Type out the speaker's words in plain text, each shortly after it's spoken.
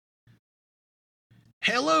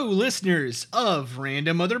Hello, listeners of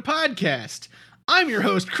Random Other Podcast. I'm your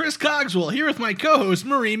host, Chris Cogswell, here with my co-host,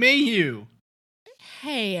 Marie Mayhew.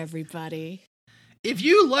 Hey, everybody. If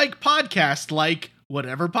you like podcasts like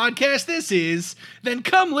whatever podcast this is, then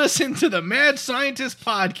come listen to the Mad Scientist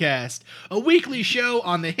Podcast, a weekly show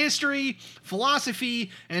on the history, philosophy,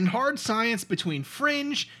 and hard science between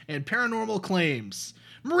fringe and paranormal claims.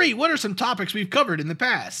 Marie, what are some topics we've covered in the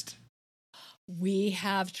past? We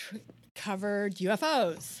have covered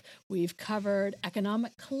UFOs. We've covered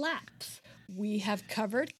economic collapse. We have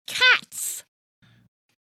covered cats.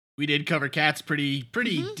 We did cover cats pretty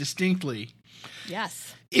distinctly.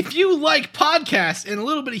 Yes. If you like podcasts and a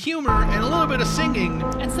little bit of humor and a little bit of singing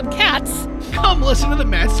And some cats, come listen to the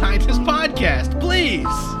Mad Scientist Podcast, please.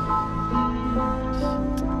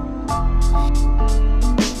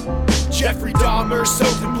 Jeffrey Dahmer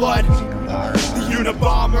soaked in blood. The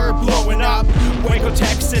Unabomber blowing up. Waco,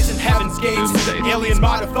 Texas and Heaven's Gates. Alien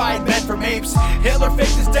modified men from apes. Hitler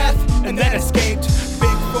faked his death and then escaped.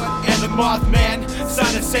 Bigfoot and the Mothman.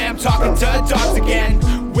 Son of Sam talking to dogs again.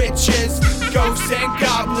 Witches, ghosts and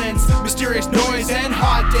goblins. Mysterious noise and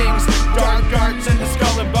hauntings. Dark arts and the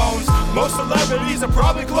skull and bones. Most celebrities are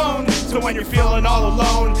probably cloned. So when you're feeling all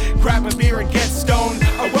alone, grab a beer and get stoned.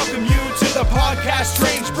 I welcome you to the podcast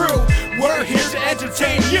Strange Brew. We're here to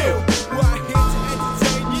entertain you. We're here to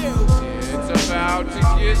entertain you. It's about to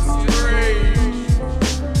get strange.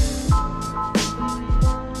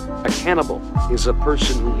 A cannibal is a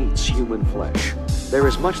person who eats human flesh. There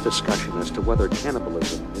is much discussion as to whether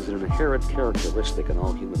cannibalism is an inherent characteristic in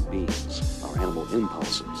all human beings, our animal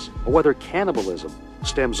impulses, or whether cannibalism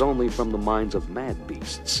stems only from the minds of mad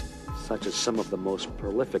beasts, such as some of the most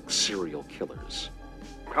prolific serial killers.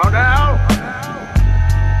 Calm down.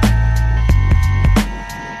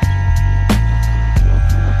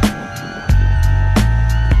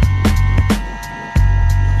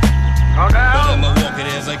 But in Milwaukee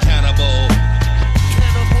there's a cannibal.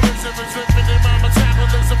 Cannibalism is living in my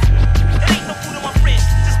metabolism. There ain't no food in my fridge,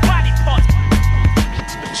 just body parts.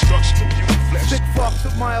 The destruction of human flesh. Sick fucks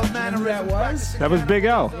with mild mannerisms. That was? That was Big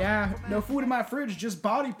L. Yeah, no food in my fridge, just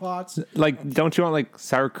body parts. Like, don't you want like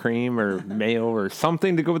sour cream or mayo or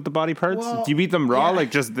something to go with the body parts? Well, do you eat them raw? yeah.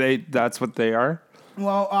 Like, just that's what they are?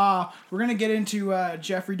 Well, we're gonna get into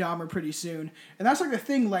Jeffrey Dahmer pretty soon, and that's like the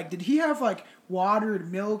thing. Like, did he have like water and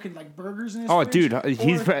milk and like burgers in his Oh, fridge?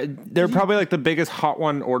 dude, they're probably like the biggest hot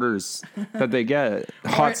one orders that they get.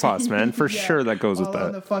 Hot sauce, man, for Yeah, sure that goes with all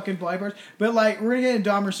on that. the fucking body parts. But like, we're gonna get into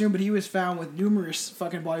Dahmer soon. But he was found with numerous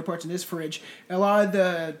fucking body parts in his fridge. And a lot of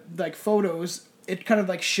the like photos, it kind of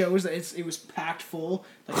like shows that it was packed full.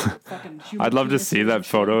 Like fucking. Human I'd love to penis see and that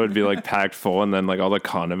shit. photo. It'd be like packed full, and then like all the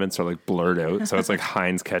condiments are like blurred out, so it's like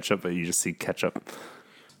Heinz ketchup, but you just see ketchup.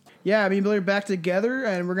 Yeah, I mean, we're back together,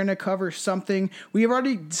 and we're going to cover something. We have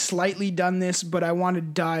already slightly done this, but I want to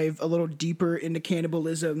dive a little deeper into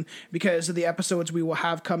cannibalism because of the episodes we will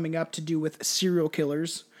have coming up to do with serial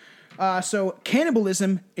killers. So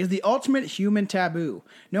cannibalism is the ultimate human taboo.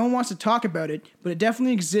 No one wants to talk about it, but it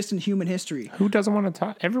definitely exists in human history. Who doesn't want to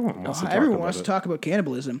talk? Everyone wants to talk Everyone about wants it. to talk about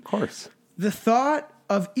cannibalism. Of course. The thought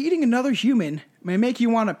of eating another human may make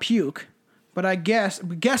you want to puke, but guess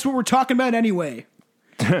what we're talking about anyway.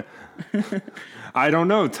 I don't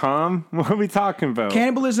know, Tom. What are we talking about?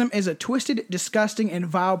 Cannibalism is a twisted, disgusting, and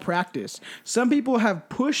vile practice. Some people are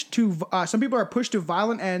pushed to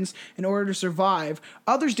violent ends in order to survive.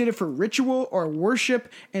 Others did it for ritual or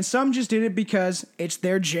worship, and some just did it because it's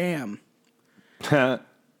their jam,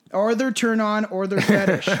 or their turn on, or their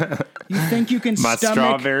fetish. You think you can My stomach?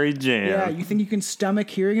 strawberry jam. Yeah, you think you can stomach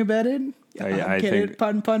hearing about it? I Get think- it?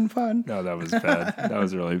 Pun. No, that was bad. That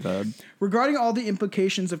was really bad. Regarding all the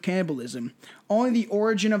implications of cannibalism, only the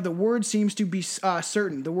origin of the word seems to be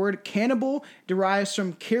certain. The word cannibal derives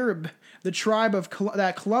from Carib, the tribe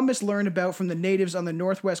that Columbus learned about from the natives on the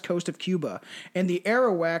northwest coast of Cuba, and the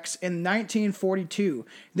Arawaks in 1942.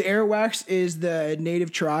 The Arawaks is the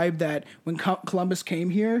native tribe that when Columbus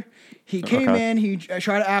came here, he came in, he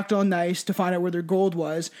tried to act all nice to find out where their gold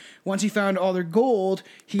was. Once he found all their gold,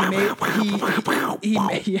 he did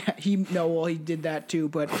that too,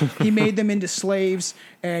 but he made them into slaves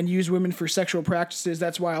and used women for sexual practices.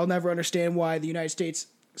 That's why I'll never understand why the United States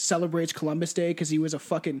celebrates Columbus Day, because he was a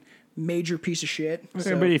fucking major piece of shit.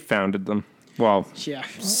 So, Everybody founded them. Well, Yeah.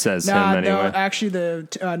 says No, him anyway. actually,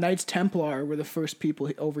 the Knights Templar were the first people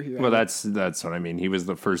over here. Well, that's what I mean. He was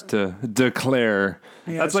the first to declare.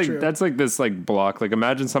 Yeah, that's that's like true. that's like this like block. Like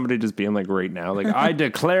imagine somebody just being like right now, like I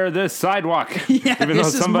declare this sidewalk, Yeah, even though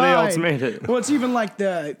this is somebody else mine. made it. Well, it's even like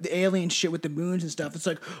the alien shit with the moons and stuff. It's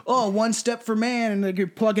like, oh, one step for man, and like you're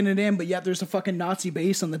plugging it in, but yet there's a fucking Nazi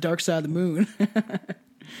base on the dark side of the moon.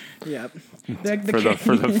 Yeah.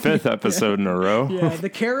 For the fifth episode in a row. Yeah, the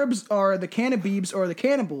Caribs or the Cannibes or the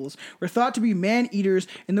cannibals were thought to be man-eaters,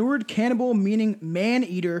 and the word cannibal, meaning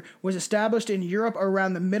man-eater, was established in Europe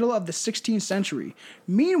around the middle of the 16th century.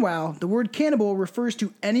 Meanwhile, the word cannibal refers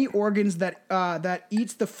to any organs that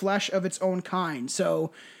eats the flesh of its own kind.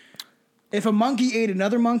 So, if a monkey ate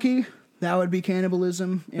another monkey, that would be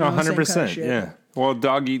cannibalism. You know, 100%. Yeah. Well,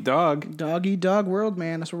 dog eat dog. Dog eat dog world,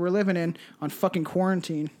 man. That's what we're living in on fucking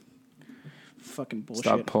quarantine. Fucking bullshit.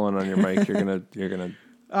 Stop pulling on your mic. You're gonna.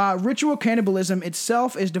 Ritual cannibalism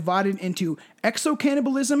itself is divided into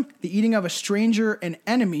exocannibalism, the eating of a stranger and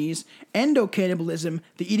enemies, endocannibalism,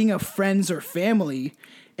 the eating of friends or family,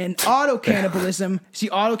 and autocannibalism. See,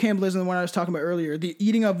 autocannibalism, the one I was talking about earlier, the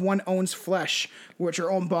eating of one's own flesh, which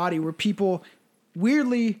your own body, where people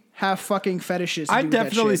weirdly have fucking fetishes. I've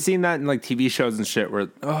definitely seen that in like TV shows and shit. Where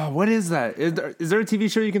what is that? Is there a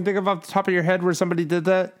TV show you can think of off the top of your head where somebody did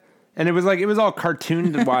that? And it was all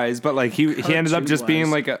cartoon wise, but like he ended up just being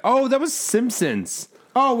like, that was Simpsons.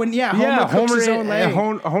 Oh, when Homer cooks his own leg.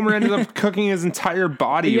 Homer ended up cooking his entire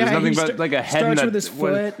body. It was nothing but like a head starts and with his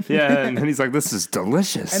foot. and then he's like, "This is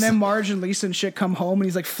delicious." And then Marge and Lisa and shit come home, and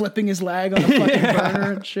he's like flipping his leg on the fucking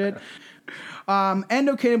burner and shit.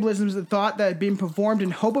 Endocannibalism is the thought that being performed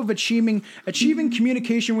in hope of achieving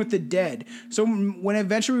communication with the dead. So when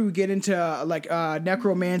eventually we get into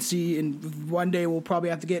necromancy, and one day we'll probably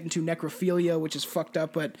have to get into necrophilia, which is fucked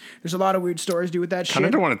up, but there's a lot of weird stories to do with that shit. I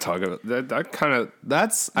don't want to talk about that. That kind of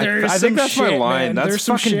that's. I There's think some that's my shit, line. man. That's There's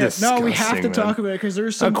some fucking shit. disgusting. No, we have to man. talk about it because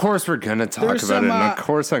there's some. Of course, we're gonna talk about it, and of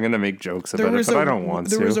course, I'm gonna make jokes about it, but I don't want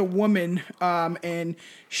to. There was a woman, and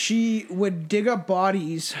she would dig up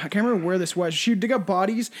bodies. I can't remember where this was. She would dig up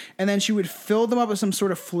bodies, and then she would fill them up with some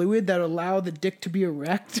sort of fluid that would allow the dick to be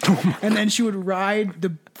erect. And then she would ride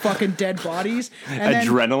the fucking dead bodies. And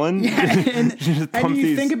adrenaline. And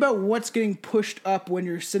you think about what's getting pushed up when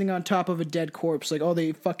you're sitting on top of a dead corpse. Like,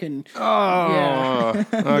 they fucking. Oh,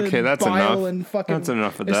 okay, that's bile enough. And fucking, that's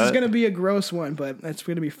enough of this that. is going to be a gross one, but that's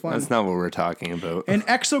going to be fun. That's not what we're talking about. In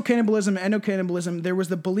exocannibalism, endocannibalism, there was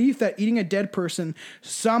the belief that eating a dead person,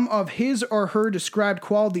 some of his or her described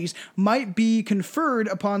qualities might be conferred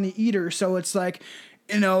upon the eater. So it's like,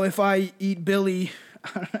 if I eat Billy,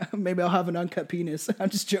 maybe I'll have an uncut penis. I'm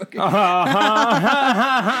just joking. I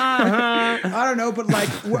don't know, but like,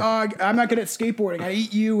 I'm not good at skateboarding. I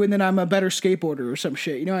eat you, and then I'm a better skateboarder or some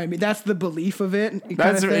shit. You know what I mean? That's the belief of it.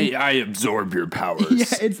 That's right. I absorb your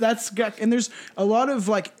powers. Yeah, and there's a lot of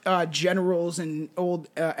like generals and old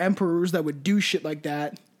emperors that would do shit like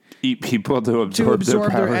that. Eat people to absorb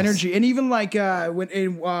their energy, and even like when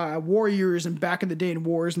in warriors and back in the day in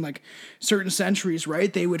wars and like certain centuries,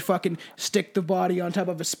 right? They would fucking stick the body on top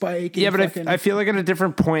of a spike. And but I feel like at a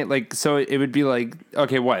different point, like so it would be like,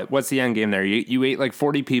 okay, what's the end game there? You ate like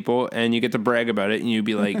 40 people, and you get to brag about it, and you'd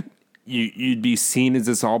be like. You'd be seen as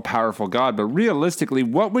this all-powerful god, but realistically,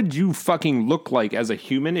 what would you fucking look like as a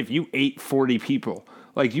human if you ate 40 people?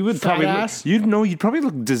 Like you would probably you'd probably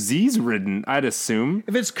look disease-ridden, I'd assume.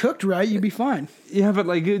 If it's cooked right, you'd be fine. Yeah, but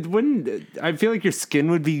like it wouldn't. I feel like your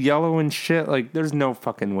skin would be yellow and shit. Like there's no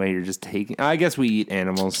fucking way you're just taking. I guess we eat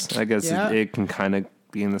animals. I guess it can kind of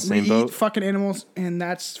be in the same boat. We eat fucking animals, and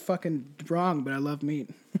that's fucking wrong. But I love meat.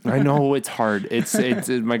 I know it's hard. It's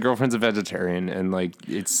my girlfriend's a vegetarian, and like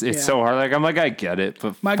it's so hard. Like I'm like I get it,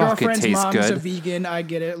 but my girlfriend's mom's good. a vegan. I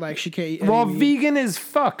get it. Like she can't eat. Well, vegan is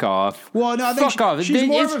fuck off. Well, no, I think fuck off. She's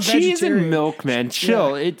more of a cheese vegetarian. and milk, man.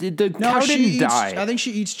 Chill. Yeah. The cow didn't die. I think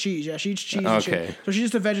she eats cheese. Yeah, she eats cheese. Okay. And shit. So she's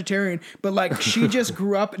just a vegetarian. But like she just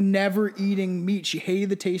grew up never eating meat. She hated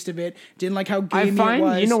the taste of it. Didn't like how gamey it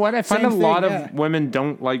was. You know what? I find Same a lot thing, of women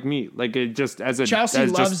don't like meat. Like it just as a Chelsea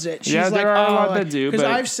loves it. She's there are a lot that do. Because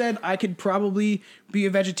but I've said I could probably be a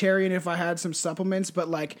vegetarian if I had some supplements, but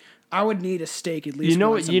like I would need a steak at least.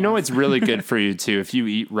 You know it's really good for you too if you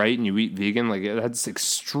eat right and you eat vegan. Like that's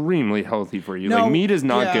extremely healthy for you. Like meat is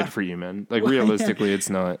not good for you, man. Like realistically, it's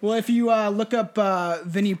not. Well, if you look up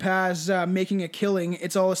Vinny Paz Making a Killing,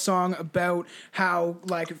 it's all a song about how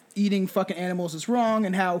like eating fucking animals is wrong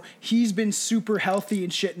and how he's been super healthy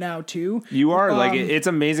and shit now too. You are like it's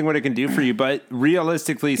amazing what it can do for you, but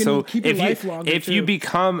realistically, so if you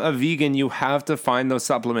become a vegan, you have to find those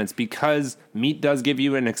supplements because meat does give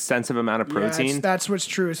you an extensive expensive amount of protein. That's what's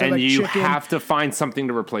true. So and like you chicken, have to find something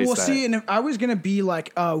to replace that. Well, see, and if I was gonna be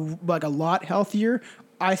like a lot healthier,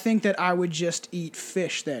 I think that I would just eat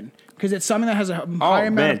fish then, because it's something that has a high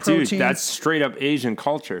amount of protein. Dude, that's straight up Asian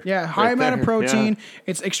culture. Yeah, high amount of protein. Yeah.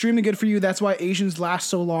 It's extremely good for you. That's why Asians last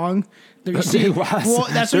so long. You see,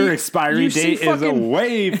 their expiry date is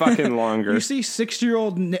way fucking longer. You see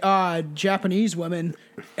 60-year-old Japanese women,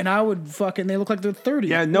 and I would they look like they're 30.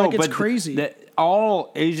 Yeah, no, like, it's but crazy.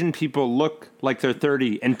 All Asian people look like they're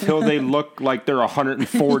 30 until they look like they're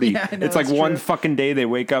 140. Yeah, I know, it's like true. one fucking day they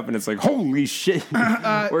wake up and it's like, holy shit,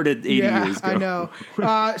 where did 80 years go? I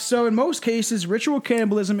know. So in most cases, ritual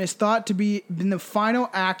cannibalism is thought to be the final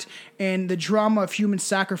act in the drama of human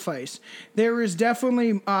sacrifice. There is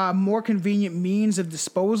definitely more convenient means of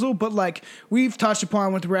disposal, but like we've touched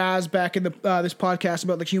upon with Raz back in the this podcast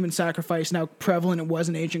about like human sacrifice and how prevalent it was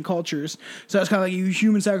in ancient cultures. So that's kind of like you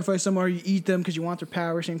human sacrifice someone or you eat them because you want their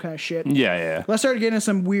power, same kind of shit. Yeah. Let's start getting into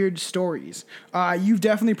some weird stories. You've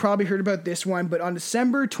definitely probably heard about this one, but on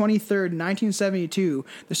December 23rd, 1972,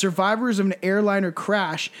 the survivors of an airliner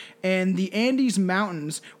crash in the Andes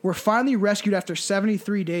Mountains were finally rescued after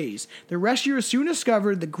 73 days. The rescuers soon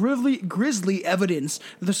discovered the grisly evidence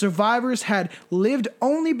that the survivors had lived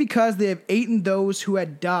only because they have eaten those who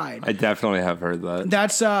had died. I definitely have heard that.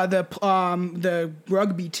 That's the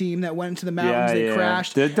rugby team that went into the mountains. They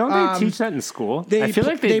crashed. Don't they teach that in school? I feel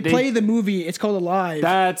like they play the movie. It's called Alive.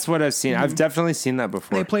 That's what I've seen. I've definitely seen that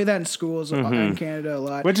before. They play that in schools in Canada a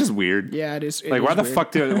lot, which is weird. Yeah, it is. Like, why the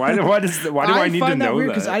fuck do I need to know that?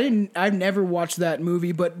 Because I've never watched that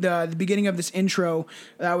movie, but the beginning of this intro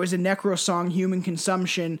was a Necro song, "Human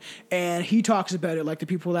Consumption," and he talks about it, like the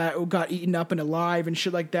people that got eaten up and alive and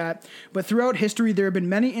shit like that. But throughout history, there have been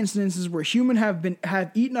many instances where humans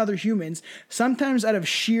have eaten other humans, sometimes out of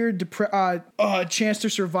sheer chance to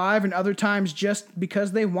survive, and other times just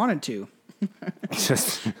because they wanted to.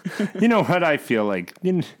 Just, you know what I feel like?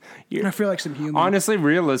 I feel like some human. Honestly,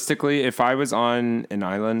 realistically, if I was on an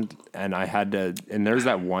island and I had to, and there's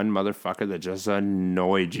that one motherfucker that just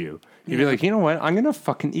annoyed you, you'd be like, you know what? I'm gonna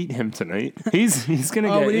fucking eat him tonight. He's gonna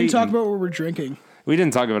get. Oh, we didn't eaten. talk about what we're drinking. We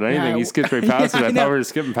didn't talk about anything. You skipped right past it. I thought we were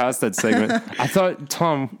skipping past that segment. I thought,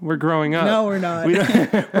 Tom, we're growing up. No, we're not.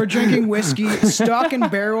 We're drinking whiskey, Stock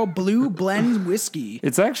and Barrel Blue Blend whiskey.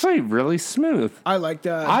 It's actually really smooth. I like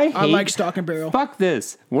that. I like Stock and Barrel. Fuck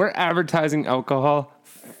this. We're advertising alcohol.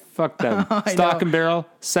 Fuck them. Stock and Barrel,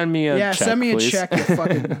 send me a check, send me please. a check, you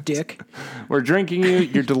fucking dick. We're drinking you.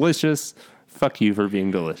 You're delicious. Fuck you for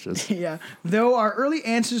being delicious. Yeah. Though our early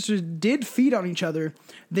ancestors did feed on each other,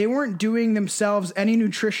 they weren't doing themselves any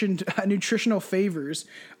nutritional favors.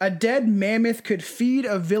 A dead mammoth could feed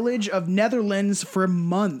a village of Netherlands for a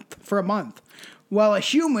month. While a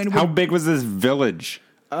human would... How big was this village?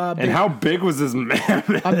 And how big was this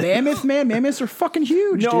mammoth? A mammoth, man? Mammoths are fucking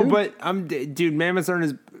huge, No, dude. but dude, mammoths aren't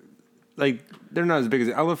as they're not as big as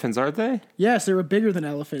elephants, aren't they? Yes, they were bigger than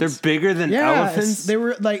elephants. They're bigger than elephants? They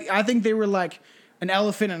were I think they were like an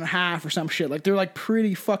elephant and a half or some shit. Like they're like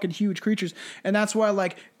pretty fucking huge creatures. And that's why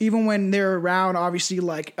like even when they're around, obviously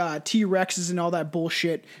like T-Rexes and all that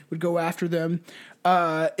bullshit would go after them.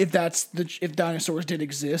 If dinosaurs did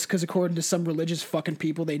exist, because according to some religious fucking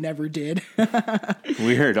people, they never did.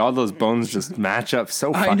 Weird. All those bones just match up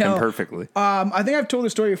so fucking perfectly. I think I've told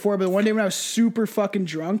this story before, but one day when I was super fucking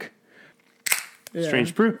drunk. Yeah.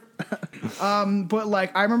 Strange brew. But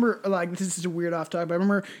like I remember, like this is a weird off topic, but I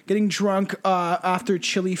remember getting drunk after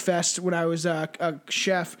Chili Fest when I was a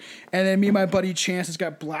chef, and then me and my buddy Chances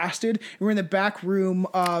got blasted. We were in the back room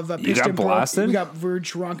of You got blasted? We were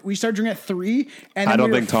drunk. We started drinking at 3, and I then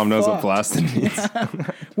don't we think were Tom knows what fucked. blasted means.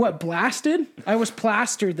 What, blasted? I was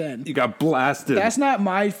plastered then. You got blasted. That's not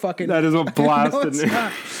my fucking. That is what blasted no,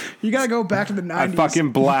 means. You gotta go back to the 90s. I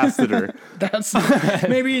fucking blasted her. That's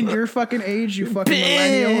maybe in your fucking age, you fucking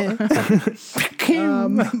millennial.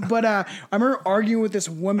 But I remember arguing with this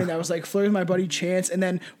woman that was like flirting with my buddy Chance, and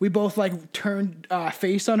then we both like turned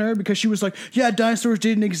face on her because she was like, "Yeah, dinosaurs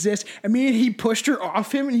didn't exist," and he pushed her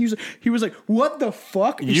off him, and he was like, "What the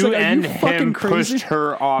fuck?" You like, and fucking him crazy? pushed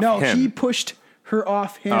her off No, him. he pushed her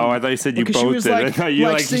off him. Oh, I thought you said you Because both she was did. I like, thought you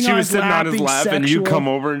like sitting she on was sitting on his being lap and you sexual. come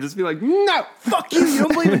over and just be like, no, Fuck you! You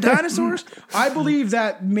don't believe in dinosaurs? I believe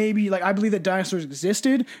that I believe that dinosaurs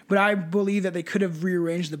existed, but I believe that they could have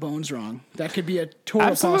rearranged the bones wrong. That could be a total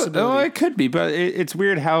possibility. Oh, it could be, but it's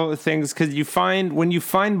weird how things, because when you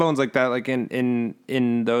find bones like that, like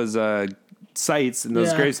in those sites and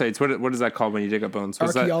those grave sites. What is that called when you dig up bones?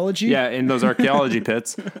 What's that? Archaeology? Yeah, in those archaeology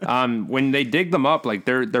pits. When they dig them up, like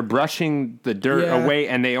they're brushing the dirt away,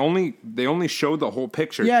 and they only show the whole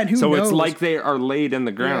picture. Yeah, and who knows? It's like they are laid in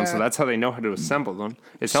the ground, so that's how they know how to assemble them.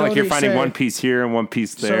 It's not like you're finding one piece here and one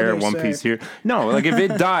piece there, and one piece here. No, like if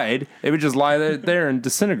it died, it would just lie there and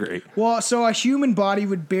disintegrate. Well, so a human body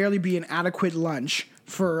would barely be an adequate lunch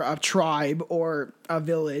for a tribe or a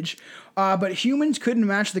village. But humans couldn't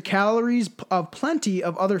match the calories of plenty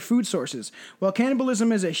of other food sources. While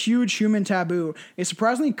cannibalism is a huge human taboo, it's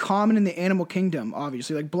surprisingly common in the animal kingdom,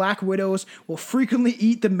 obviously. Like black widows will frequently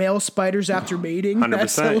eat the male spiders after mating. 100%,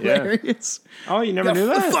 That's hilarious. Yeah. Oh, you never knew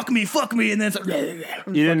that? Fuck me, and then it's like...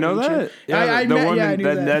 You didn't know that? I knew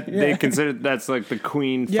that. They consider that's like the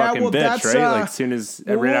queen well, bitch, that's, right? Like as soon as,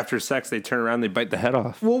 right after sex, they turn around, they bite the head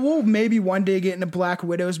off. Well, we'll maybe one day get into black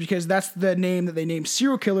widows because that's the name that they name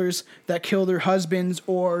serial killers that kill their husbands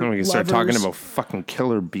or we can start talking about fucking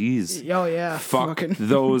killer bees. Oh yeah, fuck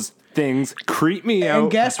those things creep me out.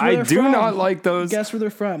 And guess where I they're do from? Guess where they're from? Guess where they're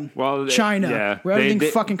from? Well, China, where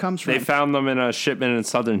everything fucking comes from. They found them in a shipment in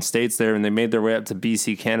southern states there, and they made their way up to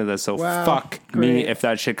BC, Canada. So fuck great. me if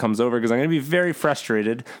that shit comes over, because I'm gonna be very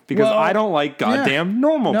frustrated because I don't like goddamn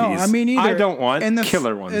normal bees. I mean, either. I don't want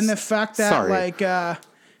killer ones. And the fact that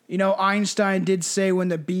Einstein did say when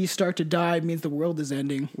the bees start to die, it means the world is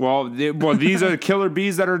ending. Well, these are killer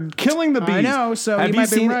bees that are killing the bees. I know, so he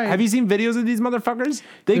might be right. Have you seen videos of these motherfuckers?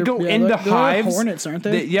 They're go into hives. They're hornets, aren't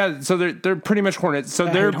they? So they're pretty much hornets. So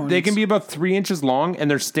they can be about 3 inches long,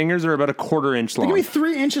 and their stingers are about a 1/4 inch long. They can be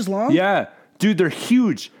 3 inches long? Yeah. Dude, they're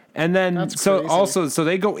huge. And then, That's crazy. so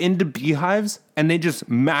they go into beehives, and they just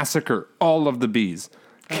massacre all of the bees.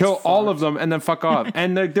 Kill all of them and then fuck off.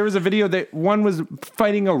 And there was a video that one was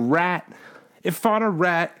fighting a rat. It fought a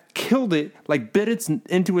rat, killed it, like bit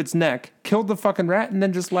into its neck, killed the fucking rat, and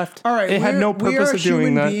then just left. All right, it had no purpose of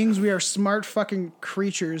doing that. We are human beings. We are smart fucking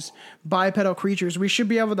creatures, bipedal creatures. We should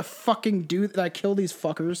be able to fucking kill these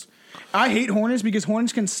fuckers. I hate hornets because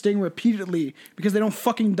hornets can sting repeatedly because they don't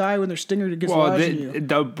fucking die when their stinger gets lodged in you.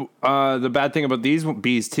 The bad thing about these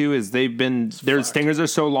bees too is their stingers are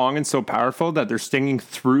so long and so powerful that they're stinging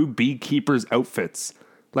through beekeepers' outfits.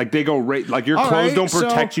 Like they go right, like your clothes don't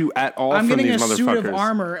protect you at all from these motherfuckers. I'm getting a suit of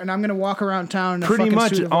armor and I'm gonna walk around town in a pretty fucking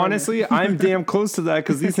much. suit of Honestly, armor. I'm damn close to that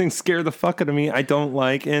because these things scare the fuck out of me. I don't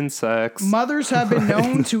like insects. Mothers have been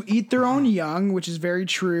known to eat their own young, which is very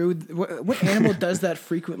true. What animal does that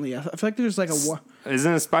frequently? I feel like there's like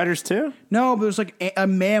Isn't it spiders too? No, but there's like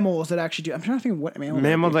mammals that actually do. I'm trying to think of what mammal.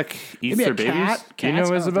 Mammal that eats their babies. Do you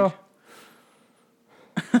know, Isabel?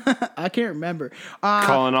 I can't remember.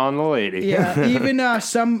 Calling on the lady. Yeah, even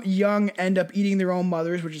some young end up eating their own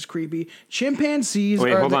mothers, which is creepy. Chimpanzees.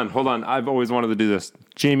 Wait, hold on. I've always wanted to do this.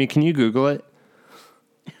 Jamie, can you Google it?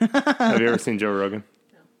 Have you ever seen Joe Rogan?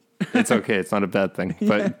 No. It's okay. It's not a bad thing.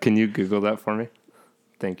 But can you Google that for me?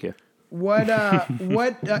 Thank you. What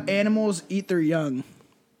animals eat their young?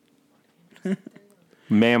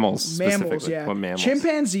 Mammals, yeah. What mammals?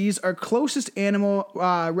 Chimpanzees are closest animal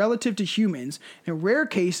relative to humans. In rare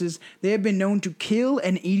cases, they have been known to kill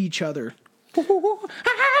and eat each other. Yeah,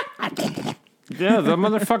 the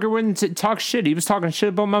motherfucker wouldn't talk shit. He was talking shit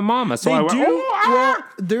about my mama. So I went,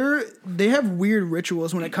 they have weird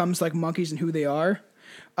rituals when it comes to like monkeys and who they are.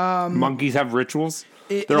 Monkeys have rituals?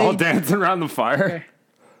 They're all dancing around the fire? Okay.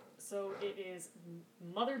 So it is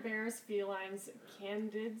mother bears, felines,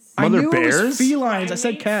 canids. I knew it was felines. I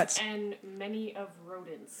said cats. And many of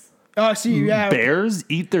rodents. Oh, see, yeah. Bears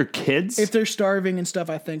eat their kids? If they're starving and stuff,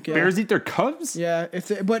 I think. Yeah. Bears eat their cubs? Yeah,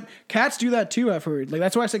 but cats do that too, I've heard. Like,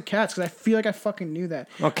 that's why I said cats, because I feel like I fucking knew that.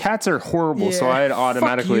 Well, cats are horrible, so I'd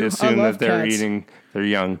automatically assume that they're eating their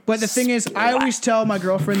young. But the thing is, I always tell my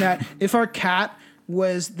girlfriend that if our cat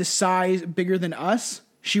was the size bigger than us,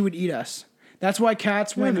 she would eat us. That's why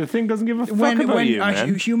cats, when the thing doesn't give a fuck about you,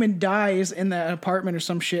 man. A human dies in the apartment or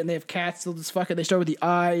some shit, and they have cats, they'll just fuck it. They start with the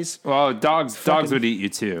eyes. Well, dogs would eat you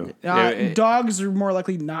too. Dogs are more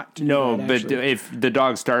likely not to. No, do that, but actually. if the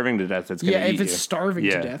dog's starving to death, it's gonna eat you. if it's starving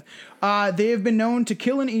to death. They have been known to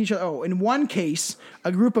kill and eat each other. Oh, in one case,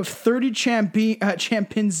 a group of 30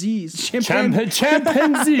 chimpanzees. Chimpanzees.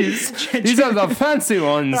 These are the fancy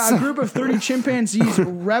ones. A group of 30 chimpanzees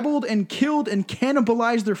rebelled and killed and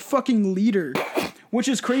cannibalized their fucking leader. Which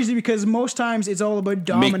is crazy because most times it's all about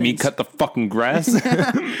dominance. Make me cut the fucking grass.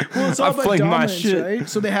 Well, it's all about dominance, right?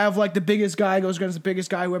 So they have like the biggest guy goes against the biggest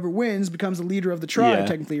guy. Whoever wins becomes the leader of the tribe,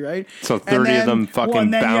 technically, right? So 30 of them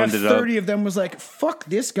fucking bounded up. 30 of them was like, fuck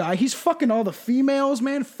this guy. He's fucking all the females,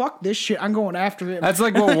 man. Fuck this shit. I'm going after him. That's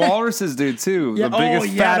like what walruses do too. The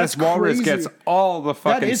biggest, fattest walrus gets all the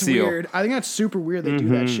fucking seal. That is weird. I think that's super weird they do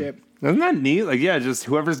that shit. Isn't that neat? Like, yeah, just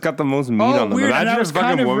whoever's got the most meat on them. Weird. And Imagine I a was fucking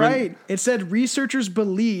kind of woman. right. It said researchers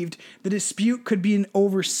believed the dispute could be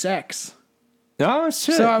over sex. Oh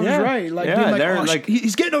shit! So I was right. Like, yeah, being they're oh, like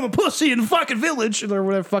he's getting on a pussy in the fucking village or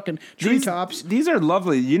whatever fucking treetops. These are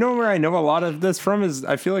lovely. You know where I know a lot of this from is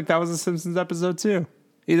I feel like that was a Simpsons episode too.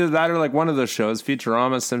 Either that or like one of those shows,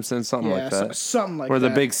 Futurama, Simpsons, something like that. Something like where that.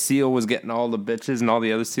 the big seal was getting all the bitches and all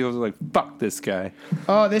the other seals were like, fuck this guy.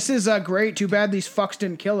 Oh, this is great. Too bad these fucks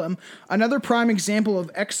didn't kill him. Another prime example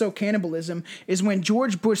of exo-cannibalism is when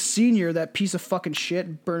George Bush Sr., that piece of fucking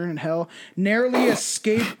shit, burning in hell, narrowly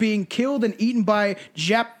escaped being killed and eaten by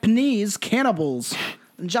Japanese cannibals.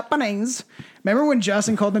 Japanese. Remember when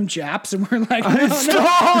Justin called them Japs and we're like,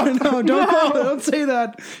 no, don't say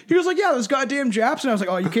that. He was like, yeah, those goddamn Japs. And I was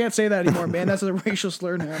like, oh, you can't say that anymore, man. That's a racial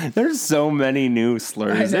slur now. There's so many new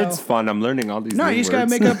slurs. I know. It's fun. I'm learning all these No, new you just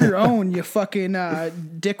words. got to make up your own, you fucking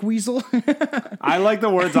dick weasel. I like the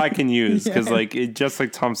words I can use because, like, it just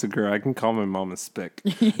like Tom Segura, I can call my mom a spick.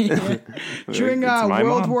 During It's my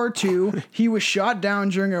World mom. War II, he was shot down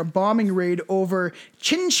during a bombing raid over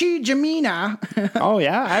Chinchi Jamina. Oh,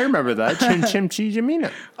 yeah. I remember that. Chimchi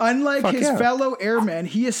Jamina. Unlike Fuck his yeah. fellow airmen,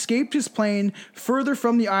 he escaped his plane further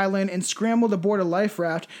from the island and scrambled aboard a life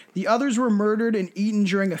raft. The others were murdered and eaten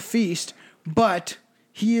during a feast, but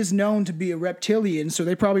he is known to be a reptilian, so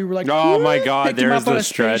they probably were like, Oh my picked God, him there's up on the a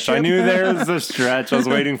stretch. I spaceship. knew there was the stretch. I was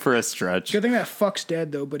waiting for a stretch. Good thing that fuck's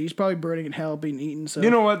dead though, but he's probably burning in hell, being eaten. So You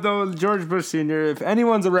know what though, George Bush Sr., if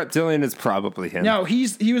anyone's a reptilian, it's probably him. no, he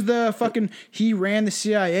was the fucking. He ran the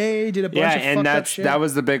CIA, did a bunch Yeah, of and fucked up that's shit. that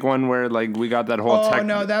was the big one where like we got that whole Oh, tech.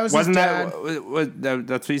 no, that was his wasn't dad.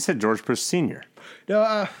 that's what you said, George Bush Sr.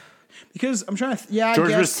 No, because I'm trying to. Yeah, George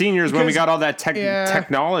I Bush guess, Sr. is when we because- got all that yeah.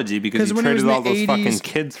 technology because he when it was traded in the all those 80s, fucking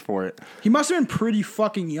kids for it. He must have been pretty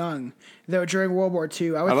fucking young though during World War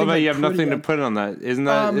II. I love how you have nothing to put on that. Isn't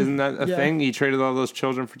that a yeah. thing? He traded all those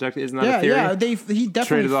children for tech. Isn't that Yeah, a theory? yeah. He definitely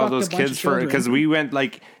Traded all fucked those a bunch kids of for children. because we went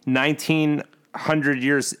like 1900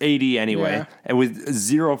 years 80 anyway, Yeah. and with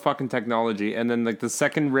zero fucking technology. And then like the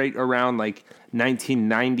second rate around like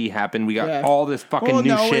 1990 happened, we got Yeah. all this fucking Well, new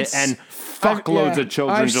no, shit, it's- and fuckloads of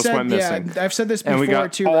children I've just said- went missing. Yeah, I've said this before and we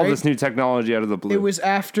got too. all right? this new technology out of the blue. It was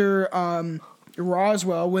after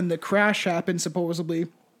Roswell when the crash happened, supposedly.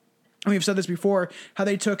 And we've said this before, how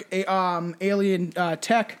they took a alien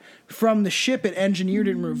tech from the ship and engineered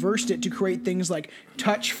it and reversed it to create things like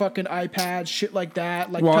touch fucking iPads, shit like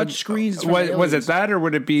that, like touch screens. from Was it aliens. that, or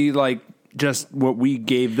would it be like just what we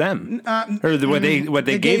gave them, or what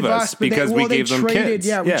they gave us but because we gave them traded, kids?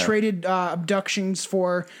 Yeah, we traded abductions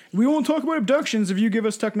for. We won't talk about abductions if you give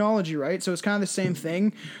us technology, right? So it's kind of the same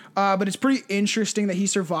thing. But it's pretty interesting that he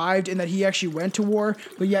survived and that he actually went to war,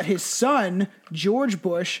 but yet his son George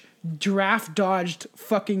Bush draft dodged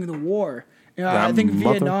fucking the war. I think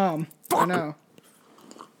Vietnam. I know.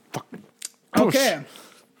 Okay.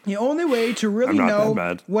 The only way to really I'm not know that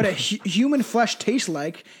bad. what a human flesh tastes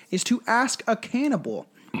like is to ask a cannibal.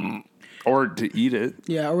 Or to eat it.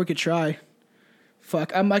 Yeah, or we could try.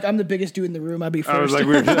 Fuck, I'm the biggest dude in the room. I'd be first. I was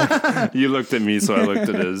like, you looked at me, so I looked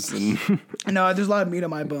at his. And No, there's a lot of meat on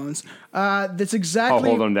my bones. That's I'll exactly.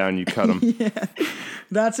 hold him down. You cut him.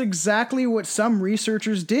 That's exactly what some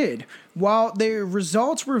researchers did. While their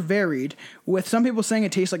results were varied, with some people saying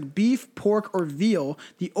it tastes like beef, pork, or veal,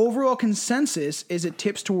 the overall consensus is it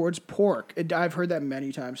tips towards pork. I've heard that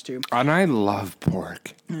many times too. And I love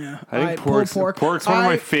pork. Yeah, I think pulled pork's one of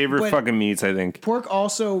my favorite but fucking meats. I think. Pork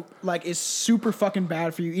also like is super fucking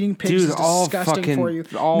bad for you. Eating pigs Dude, is all disgusting fucking for you.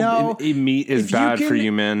 meat is if bad you for can-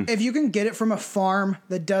 you, man. If you can get it from a farm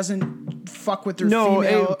that doesn't fuck with their No,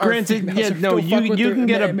 female, or granted, females, yeah, or no, don't fuck with you their can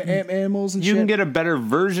get animals and you shit. can get a better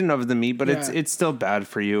version of the meat, but Yeah. it's still bad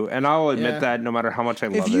for you. And I'll admit Yeah. that no matter how much I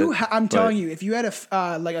love If you, it. I'm but- telling you, if you had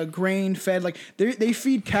like a grain fed, like they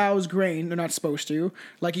feed cows grain, they're not supposed to.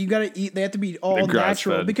 Like you gotta eat, they have to be all They're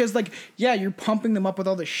natural grass-fed. because like yeah, you're pumping them up with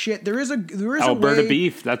all this shit. There is a Alberta way,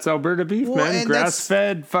 beef. That's Alberta beef, Well, man. and Grass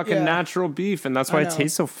fed, fucking yeah. natural beef, and that's why I it know.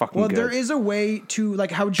 tastes so fucking well, good. there is a way to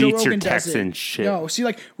like how Joe Beats your Rogan does Texan it. shit. No, see,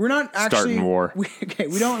 like we're not actually Starting war.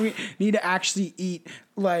 We don't need to actually eat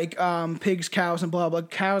like pigs, cows, and blah blah.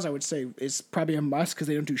 Cows, I would say, is probably a must because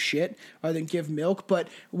they don't do shit other than give milk. But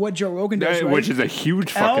what Joe Rogan does, right? Which is a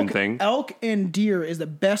huge fucking thing. Elk and deer is the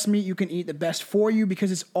best meat you can eat, the best for you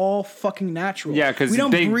because it's all fucking natural. Yeah, 'cause we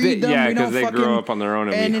don't they- breed them. yeah, we 'cause don't they fucking, grow up on their own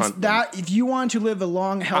and we it's hunt them. that if you want to live a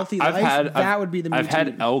long, healthy life, that would be the meat. I've to had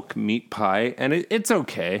eat. elk meat pie, and it's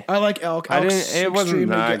okay. I like elk. I Elk's didn't. It wasn't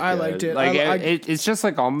extremely that good. I liked good. it. Like I it's just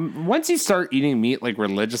like once you start eating meat like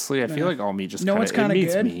religiously, I feel like all meat just no, it's kind of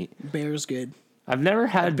meat's good. meat. Bear's good. I've never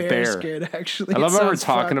had Bear's bear. good, actually. I love It how we're sounds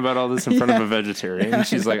talking fun. about all this in front of a vegetarian.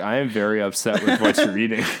 She's like, I am very upset with what you're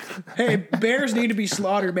eating. Hey, bears need to be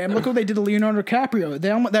slaughtered, man. Look what they did to Leonardo DiCaprio.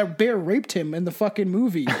 That bear raped him in the fucking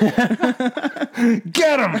movie.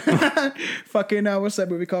 Get him! Fucking, what's that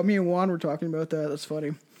movie called? Me and Juan were talking about that. That's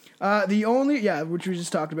funny. Which we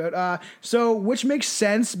just talked about. Which makes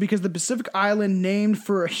sense because the Pacific island named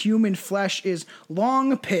for a human flesh is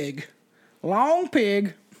Long Pig. Long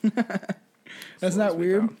Pig. That's not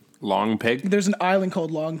weird. Long pig? There's an island called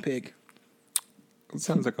Long Pig. It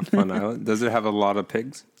sounds like a fun island. Does it have a lot of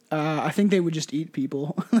pigs? I think they would just eat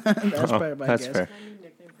people. That's probably my That's guess. fair.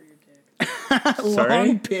 Long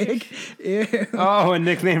Sorry? Pig. Ew. Oh, a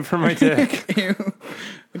nickname for my dick. Ew.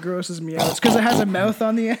 It grosses me out. It's because it has a mouth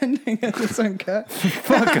on the end. It's uncut.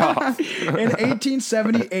 Fuck off. In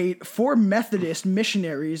 1878, 4 Methodist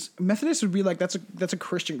missionaries. Methodist would be like that's a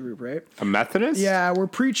Christian group, right? A Methodist? Yeah, we're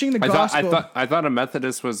preaching the gospel. I thought a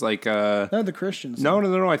Methodist was like They're the Christians. No.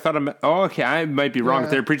 I thought okay, I might be wrong. Yeah.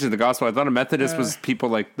 If they're preaching the gospel, I thought a Methodist was people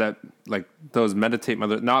like that, like those meditate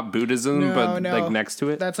mother, not Buddhism, but like next to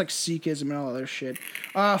it. That's like Sikhism and all other shit.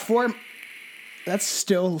 4. That's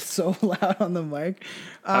still so loud on the mic.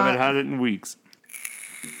 I haven't had it in weeks.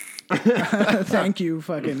 Thank you,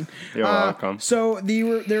 fucking. You're welcome. So they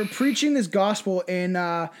were preaching this gospel in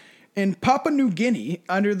Papua New Guinea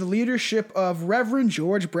under the leadership of Reverend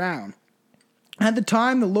George Brown. At the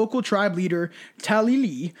time, the local tribe leader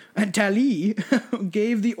Tali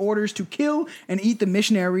gave the orders to kill and eat the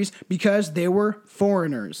missionaries because they were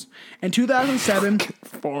foreigners. In 2007,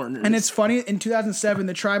 Foreigners. and it's funny, in 2007,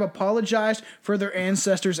 the tribe apologized for their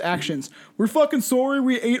ancestors' actions. We're fucking sorry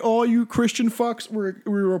we ate all you Christian fucks. We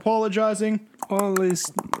were apologizing. Well, at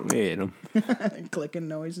least we ate them. Clicking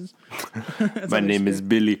noises. My name is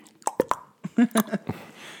Billy.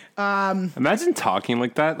 Imagine talking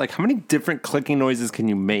like that. Like, how many different clicking noises can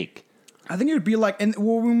you make? I think it would be like, and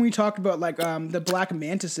when we talked about like the black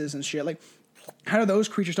mantises and shit, like how do those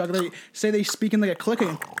creatures talk? They say they speak in like a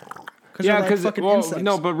clicking. Yeah, because because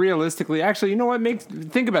no, but realistically, actually, you know what?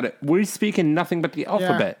 Think about it. We're speaking nothing but the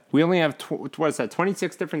alphabet. We only have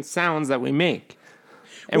 26 different sounds that we make.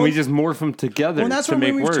 And we just morph them together well, that's to when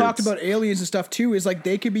make we've words. talked about aliens and stuff too. Is like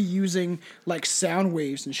they could be using like sound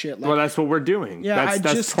waves and shit. Like, Well, that's what we're doing. Yeah,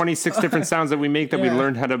 that's 26 different sounds that we make that we Yeah.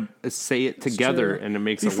 learned how to say it together, true. and it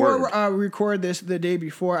makes before a word. we recorded this the day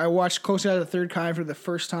before, I watched Close Out of the Third Kind for the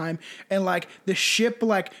first time, and like the ship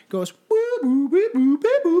like goes woo boo boo boo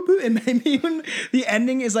boo boo boo, and maybe even the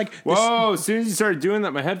ending is like this, Whoa! As soon as you started doing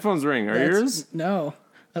that, my headphones ring. Are that's- yours? No.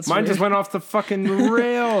 That's Mine weird. just went off the fucking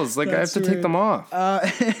rails. Like I have That's to take weird. them off.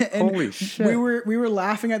 And Holy shit! we were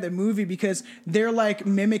laughing at the movie because they're like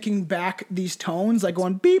mimicking back these tones, like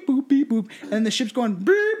going beep boop beep boop, and the ship's going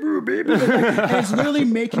beep boop beep boop, and it's literally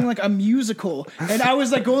making like a musical. And I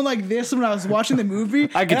was like going like this when I was watching the movie.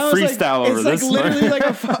 I could and was freestyle like, over it's this. like literally like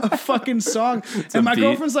a fucking song. And my beat.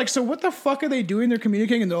 girlfriend's like, "So what the fuck are they doing? They're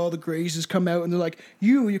communicating, and all the Grays come out, and they're like,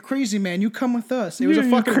 you crazy man, you come with us." It was a You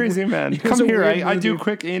fucking crazy man. it was Come a here. weird I do a movie.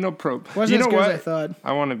 quick anal probe. Wasn't you know as good what? as I thought.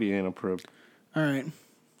 I want to be anal probe. All right.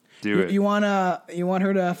 Do it. You want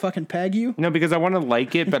her to fucking peg you? No, because I want to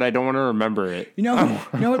like it, but I don't want to remember it. You know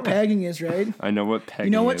what pegging is, right? I know what pegging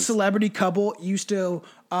You know what is. celebrity couple used to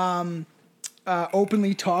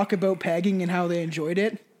openly talk about pegging and how they enjoyed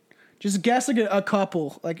it? Just guess like a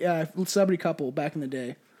couple, like a celebrity couple back in the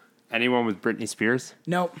day. Anyone with Britney Spears?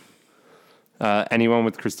 Nope. Anyone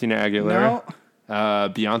with Christina Aguilera?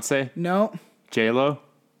 Beyonce? No. J-Lo?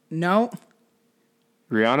 No.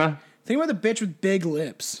 Rihanna? Think about the bitch with big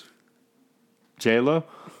lips. J-Lo?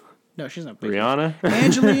 No, she's not big. Rihanna?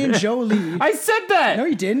 Angelina Jolie. I said that! No,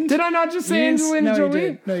 you didn't. Did I not just say You didn't- Angelina no, Jolie? You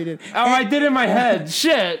did. No, you didn't. Oh, I did in my head.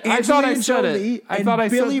 Shit. I thought I Angelina said Jolie it. I and thought I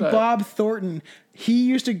Billy said that. Bob Thornton. He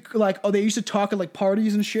used to they used to talk at like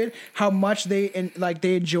parties and shit. How much they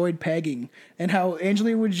enjoyed pegging, and how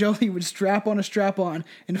Angelina Jolie would strap on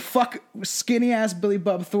and fuck skinny ass Billy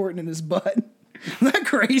Bob Thornton in his butt. Isn't that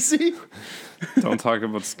crazy? Don't talk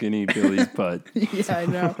about skinny Billy's butt. Yeah, I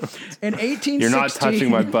know. In 1816, You're not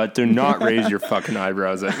touching my butt. Do not raise your fucking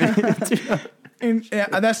eyebrows at me. And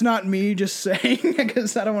that's not me just saying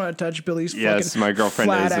because I don't want to touch Billy's Yes, fucking my girlfriend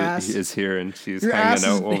flat ass. is here and she's Your ass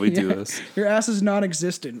hanging is- out while we do yeah. this. Your ass is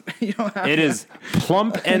non-existent. You don't have It to- is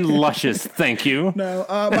plump and luscious. Thank you. No,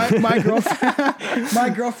 my girlfriend. My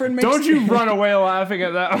girlfriend makes. Don't you run away laughing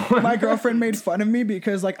at that one. My girlfriend made fun of me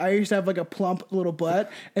because like I used to have like a plump little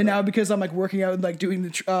butt, and now because I'm like working out and like doing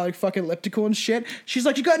the like fucking elliptical and shit, she's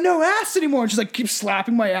like, "You got no ass anymore," and she's like, keeps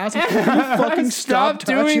slapping my ass. Like, "Will you fucking stop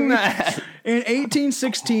doing touching me?" that. In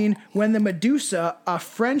 1816, when the Medusa, a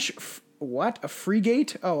French a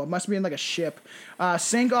frigate? Oh, it must have been like a ship.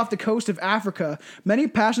 Sank off the coast of Africa. Many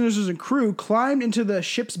passengers and crew climbed into the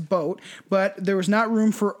ship's boat, but there was not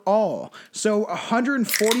room for all. So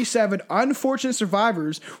 147 unfortunate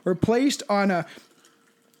survivors were placed on a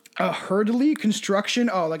hurriedly construction,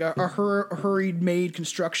 hurried made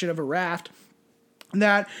construction of a raft.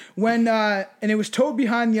 That when and it was towed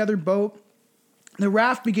behind the other boat. The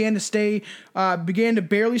raft began to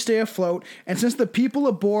barely stay afloat, and since the people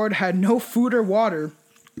aboard had no food or water,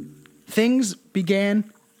 things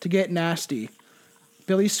began to get nasty.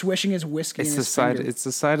 Billy's swishing his whiskey. It's the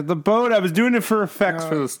side of the boat. I was doing it for effects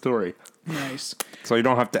for the story. Nice. So you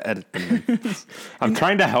don't have to edit them in. I'm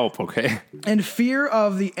trying to help, okay? In fear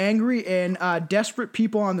of the angry and desperate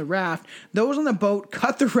people on the raft, those on the boat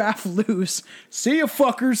cut the raft loose. See ya,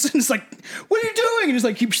 fuckers. And it's like, what are you doing? And just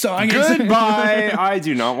like keep sawing it. Goodbye. I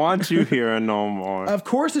do not want you here no more. Of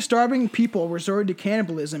course, the starving people resorted to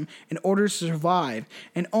cannibalism in order to survive,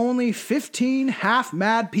 and only 15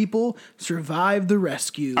 half-mad people survived the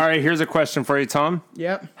rescue. All right, here's a question for you, Tom.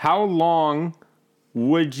 Yep. How long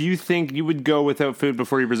would you think you would go without food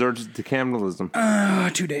before you resorted to cannibalism?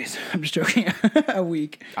 2 days. I'm just joking. A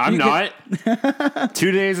week. I'm not.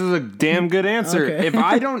 2 days is a damn good answer. Okay. If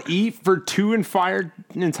I don't eat for 2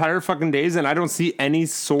 entire fucking days and I don't see any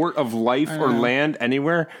sort of life or land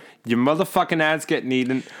anywhere, your motherfucking ads getting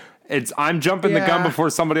eaten. I'm jumping the gun before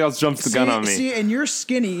somebody else jumps the gun on me. See, and you're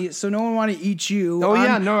skinny, so no one want to eat you.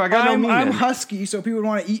 I got no meat. I'm husky, so people would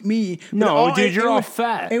want to eat me. No, dude, you're all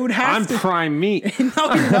fat. It would have I'm prime meat.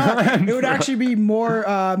 No, you're not. It would actually be more.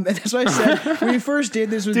 And that's what I said when we first did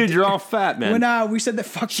this. Dude, you're all fat, man. When we said that,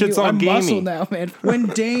 fuck Shit's you, all I'm gamey. muscle now, man. When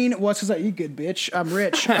Dane, because I eat good, bitch. I'm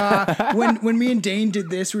rich. When me and Dane did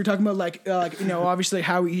this, we were talking about obviously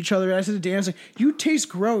how we eat each other. And I said to Dane, I was like, you taste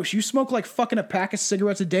gross. You smoke like fucking a pack of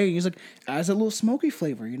cigarettes a day. And he's like, as a little smoky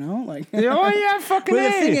flavor, like. Oh yeah, fucking. But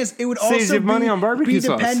the thing is, it would saves also you money on barbecue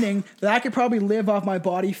sauce. depending that I could probably live off my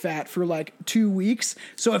body fat for like 2 weeks.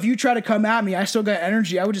 So if you try to come at me, I still got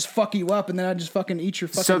energy. I would just fuck you up, and then I'd just fucking eat your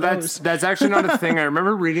fucking. So nose. that's actually not a thing. I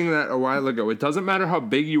remember reading that a while ago. It doesn't matter how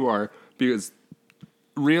big you are because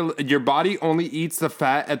your body only eats the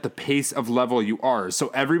fat at the pace of level you are. So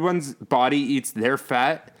everyone's body eats their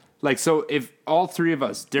fat. Like, so if all three of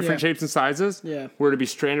us, different shapes and sizes, were to be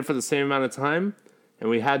stranded for the same amount of time, and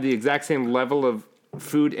we had the exact same level of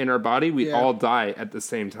food in our body, we'd all die at the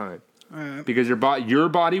same time. Because your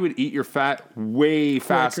body would eat your fat way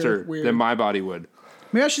faster than my body would.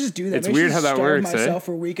 Maybe I should just do that. It's Maybe weird I how should that starve works, myself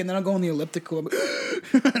for a week, and then I'll go on the elliptical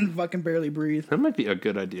and fucking barely breathe. That might be a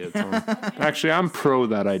good idea, Tom. Actually, I'm pro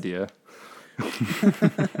that idea.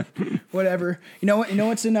 Whatever. You know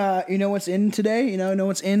what's in today? You know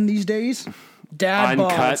what's in these days? Dad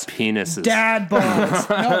Uncut bods. penises. Dad bods.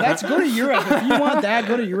 No, that's go to Europe. If you want that,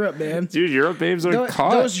 go to Europe, man. Dude, Europe babes are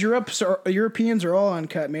hot. Those Europeans are all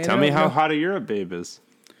uncut, man. Tell me how hot a Europe babe is.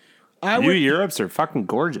 You Europes are fucking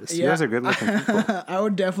gorgeous. You guys are good looking people. I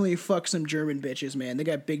would definitely fuck some German bitches, man. They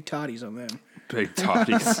got big toddies on them. Big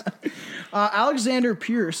toddies. Alexander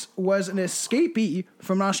Pierce was an escapee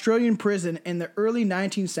from an Australian prison in the early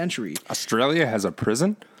 19th century. Australia has a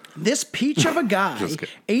prison? This peach of a guy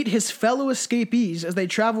ate his fellow escapees as they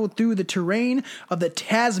traveled through the terrain of the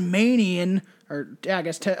Tasmania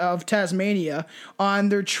on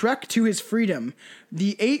their trek to his freedom.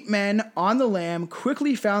 The 8 men on the lam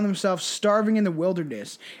quickly found themselves starving in the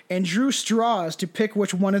wilderness and drew straws to pick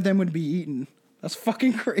which one of them would be eaten. That's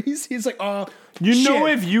fucking crazy. It's like, oh, you know,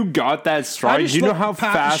 if you got that straw, you know how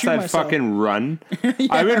fast I'd fucking run?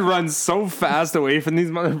 I would run so fast away from these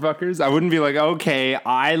motherfuckers. I wouldn't be like, okay,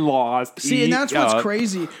 I lost. See, and that's what's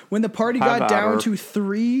crazy. When the party got down to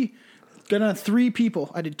 3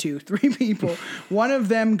 people, I did 2, 3 people. One of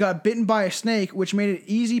them got bitten by a snake, which made it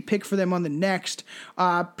easy pick for them on the next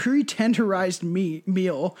pre-tenderized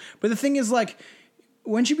meal. But the thing is, like,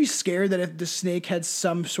 wouldn't you be scared that if the snake had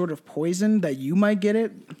some sort of poison that you might get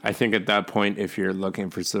it? I think at that point, if you're looking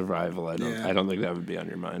for survival, I don't think that would be on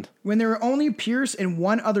your mind. When there were only Pierce and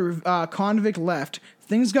one other convict left,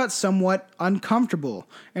 things got somewhat uncomfortable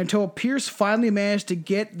until Pierce finally managed to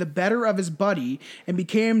get the better of his buddy and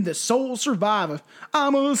became the sole survivor.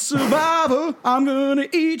 I'm a survivor. I'm gonna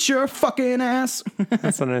eat your fucking ass.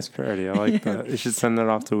 That's a nice parody. I like that. You should send that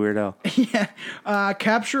off to Weird Al.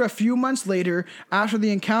 Capture a few months later after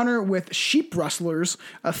the encounter with sheep rustlers.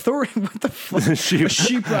 What the fuck?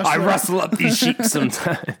 Sheep rustler. I rustle up these sheep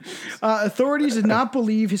sometimes. Authorities did not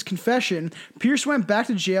believe his confession. Pierce went back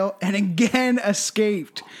to jail and again escaped.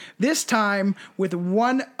 escaped. This time with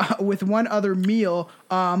one other meal,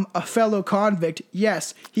 a fellow convict.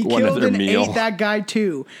 Yes, he One killed other and meal. ate that guy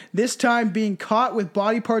too. This time being caught with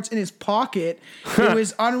body parts in his pocket. It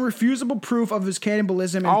was unrefusable proof of his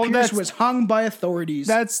cannibalism, and Oh, Pierce that's- was hung by authorities.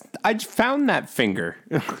 I found that finger.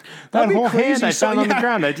 that That'd be whole hand crazy. I So, found on the yeah,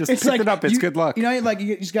 ground. I just it's picked like it up. It's you- good luck. You know, like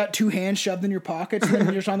you just got two hands shoved in your pockets, and then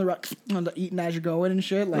you're just on the rock, eating as you're going and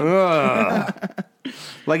shit. Like, Ugh.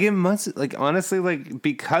 Like it must, like honestly, like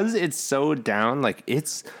because it's so down, like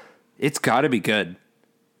it's got to be good.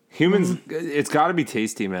 Humans, it's got to be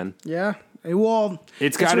tasty, man. yeah. Well,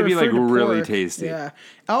 It's gotta be, like, referred to really pork. tasty. Yeah.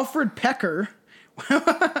 Alfred Pecker.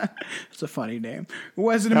 It's a funny name.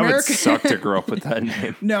 Was an That would American. suck to grow up with that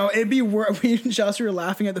name. No, it'd be worse. We and Chelsea were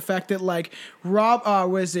laughing at the fact that like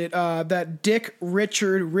that Dick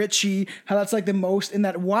Richie, how that's like the most in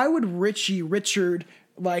that. Why would Richard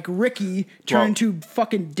like Ricky turn Well- into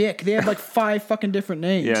fucking Dick? They have like 5 fucking different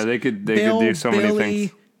names. Yeah, they could do so many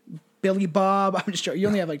things. Billy Bob. I'm just joking. You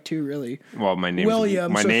only have like 2 really. Well, my name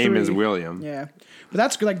William. my so name is 3. William. Yeah, but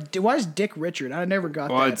that's good. Like, why is Dick Richard? I never got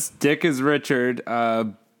Well, that. it's Dick is Richard.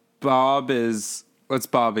 Bob is what's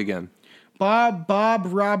Bob again? Bob,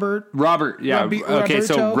 Robert. Robert. Yeah. Okay,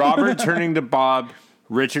 so Roberto. Robert turning to Bob,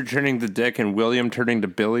 Richard turning to Dick, and William turning to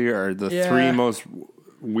Billy are the Yeah. 3 most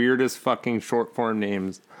weirdest fucking short form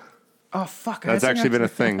names. Oh fuck! That's actually been a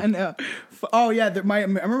thing. I know. Oh yeah, I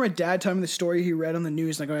remember my dad telling me the story he read on the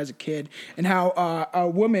news like when I was a kid, and how a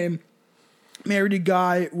woman married a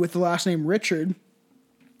guy with the last name Richard.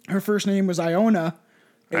 Her first name was Iona.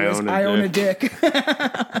 It was Iona Iona Dick. Is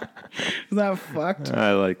that fucked?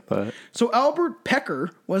 I like that. So Albert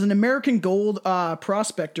Pecker was an American gold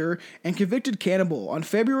prospector and convicted cannibal. On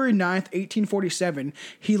February 9th, 1847,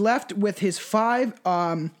 he left with 5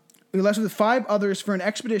 others for an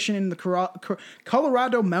expedition in the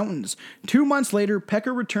Colorado mountains. 2 months later,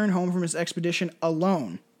 Pecker returned home from his expedition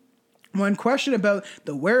alone. When questioned about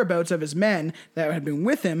the whereabouts of his men that had been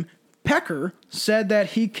with him, Pecker said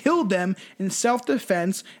that he killed them in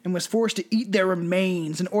self-defense and was forced to eat their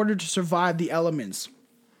remains in order to survive the elements.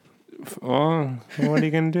 Oh, what are you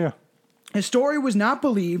gonna do? His story was not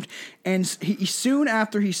believed, and soon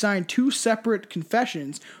after he signed 2 separate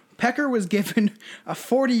confessions, Pecker was given a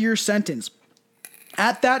 40-year sentence.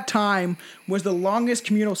 At that time, was the longest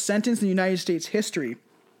communal sentence in the United States history.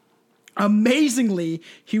 Amazingly,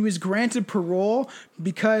 he was granted parole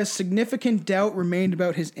because significant doubt remained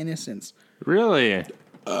about his innocence. Really?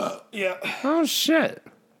 Yeah. Oh shit.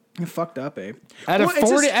 You fucked up, eh?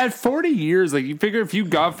 At 40 years, like you figure if you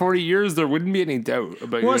got 40 years, there wouldn't be any doubt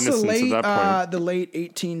about your Well, it's innocence at that point. the late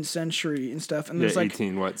 18th century and stuff. And there's Yeah, like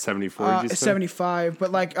 18, what, 74? 75.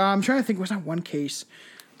 But like, I'm trying to think. Was that one case?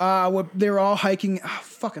 What they were all hiking. Oh,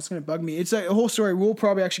 fuck, it's gonna bug me. It's a whole story. We'll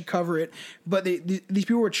probably actually cover it. But these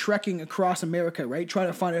people were trekking across America, right, trying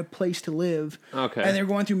to find a place to live. Okay. And they were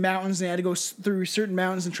going through mountains. And they had to go through certain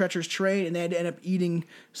mountains and treacherous terrain, and they had to end up eating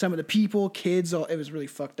some of the people, kids. It was really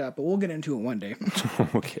fucked up. But we'll get into it one day.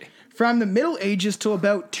 Okay. From the Middle Ages till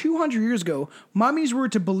about 200 years ago, mummies were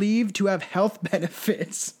believed to have health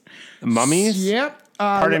benefits. Mummies? Yep.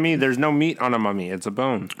 Pardon me, there's no meat on a mummy. It's a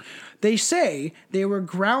bone. They say they were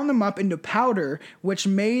ground them up into powder, which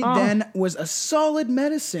made then was a solid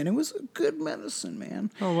medicine. It was a good medicine, man.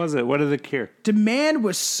 Oh, was it? What did it cure? Demand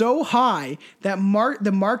was so high that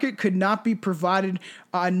the market could not be provided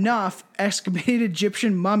enough excavated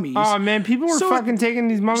Egyptian mummies. Oh man, people were fucking taking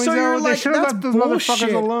these mummies so you're out. They like, should have that's left those bullshit.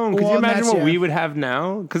 motherfuckers alone. Could Well, you imagine that's- what yeah. we would have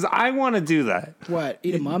now? Because I want to do that. What?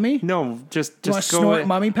 Eat a mummy? No, just wanna go. snort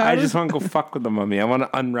mummy I powder? just want to go fuck with the mummy. I want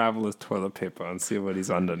to unravel his toilet paper and see what he's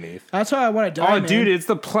underneath. That's how I want to die. Oh, man. dude, it's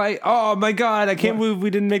the play. Oh my god, I can't believe we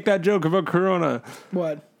didn't make that joke about Corona.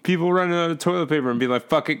 What? People running out of toilet paper and be like,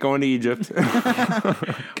 "Fuck it, going to Egypt."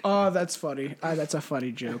 Oh, that's funny. That's a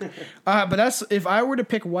funny joke. But that's if I were to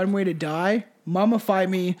pick one way to die, mummify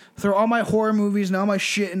me, throw all my horror movies and all my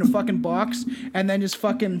shit in a fucking box, and then just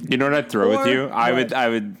fucking. You know what I'd throw with Or you? I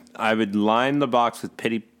what? would line the box with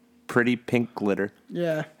pretty pink glitter.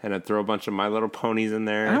 Yeah. And I'd throw a bunch of My Little Ponies in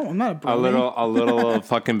there. I'm not a brony. A little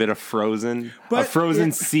fucking bit of Frozen. But a Frozen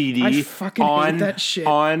yeah, CD I fucking hate that shit.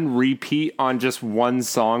 on repeat on just one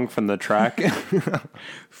song from the track.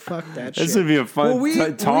 Fuck that shit. This would be a fun.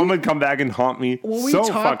 Well, Tom would come back and haunt me Well, we so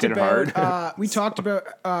talked fucking about hard. we talked about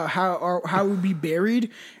how we'd be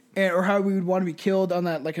buried, or how we would want to be killed on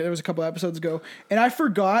that. Like there was a couple episodes ago, and I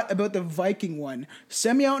forgot about the Viking one.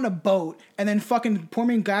 Send me out in a boat and then fucking pour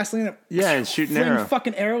me in gasoline. And shoot an fling arrow.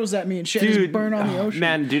 fucking arrows at me and shit. And just burn on the ocean.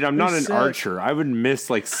 Man, dude, I'm not an archer. I would miss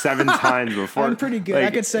like 7 times before. I'm pretty good. Like,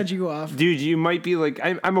 I could set you off. Dude, you might be like,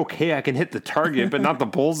 I'm okay. I can hit the target, but not the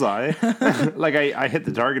bullseye. Like I hit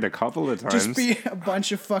the target a couple of times. Just be a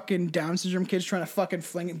bunch of fucking Down syndrome kids trying to fucking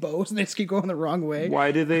fling bows and they just keep going the wrong way.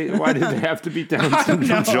 Why do they have to be Down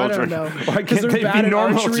syndrome children? I don't know. Why can't they be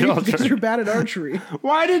normal children? Because they're bad at archery.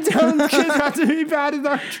 Why did Down kids have to be bad at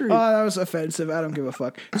archery? Oh, that was offensive. I don't give a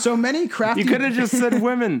fuck. So many crafty... You could have just said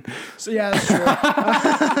women. So yeah, that's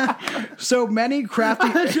true. So many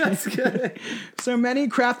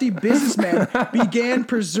crafty businessmen began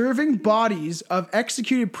preserving bodies of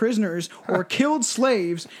executed prisoners or killed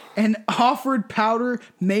slaves and offered powder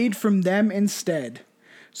made from them instead.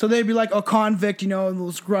 So they'd be like a convict, and we'll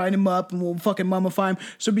just grind him up and we'll fucking mummify him.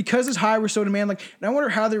 So because his high was so demanding, and I wonder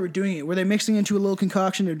how they were doing it. Were they mixing into a little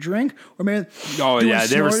concoction to drink, or maybe? Oh yeah,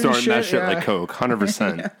 they were storing that shit like Coke,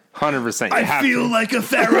 100%, 100%. I feel like a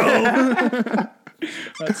pharaoh.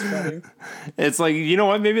 That's funny. It's like, you know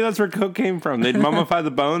what? Maybe that's where coke came from. They'd mummify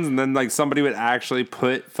the bones, and then like somebody would actually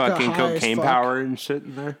put fucking cocaine powder and shit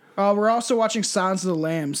in there. We're also watching Silence of the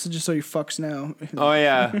Lambs, just so you fucks know. Oh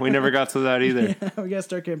yeah, we never got to that either. Yeah, we gotta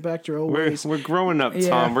start getting back to our old ways. We're growing up, Tom.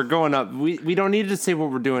 Yeah. We're growing up. We don't need to say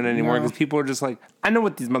what we're doing anymore because people are just like, I know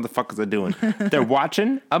what these motherfuckers are doing. They're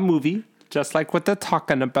watching a movie. Just like what they're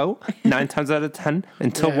talking about, 9 times out of 10,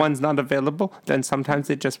 until one's not available, then sometimes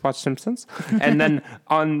they just watch Simpsons. And then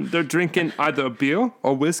they're drinking either a beer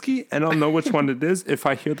or whiskey, and I'll know which one it is if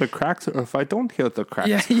I hear the cracks or if I don't hear the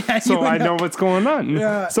cracks. So I know what's going on.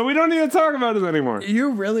 Yeah. So we don't need to talk about it anymore.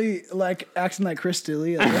 You really like acting like Chris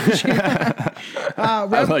D'Elia. I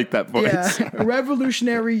like that voice. Yeah.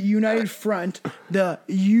 Revolutionary United Front, the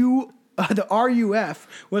RUF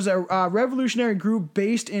was a revolutionary group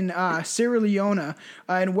based in Sierra Leone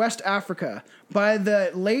in West Africa. By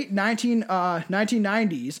the late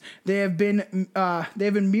 1990s, they have been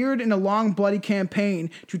mirrored in a long, bloody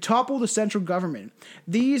campaign to topple the central government.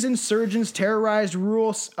 These insurgents terrorized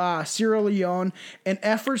rural Sierra Leone in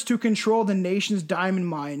efforts to control the nation's diamond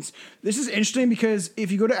mines. This is interesting because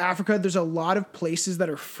if you go to Africa, there's a lot of places that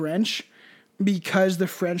are French, because the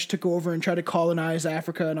French took over and tried to colonize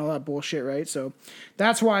Africa and all that bullshit, right? So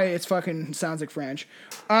that's why it's fucking sounds like French.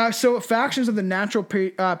 So factions of the Natural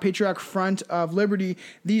Patriotic Front of Liberty,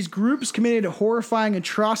 these groups committed horrifying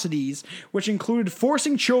atrocities, which included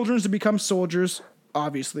forcing children to become soldiers,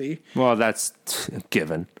 obviously. Well, that's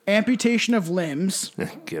given. Amputation of limbs.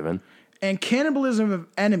 Given. And cannibalism of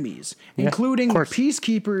enemies, including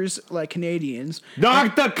peacekeepers like Canadians.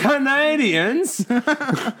 Not the Canadians!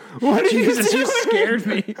 What are you doing? You scared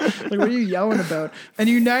me. Like, what are you yelling about? And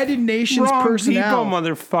United Nations Wrong personnel. people,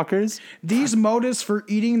 motherfuckers. These motives for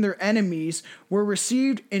eating their enemies were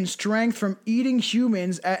received in strength from eating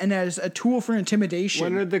humans and as a tool for intimidation.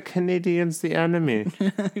 When are the Canadians the enemy?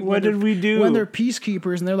 What did we do? When they're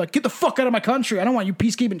peacekeepers and they're like, get the fuck out of my country. I don't want you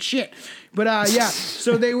peacekeeping shit. But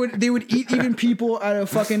so they would eat even people out of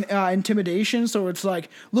fucking intimidation. So it's like,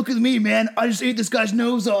 look at me, man. I just ate this guy's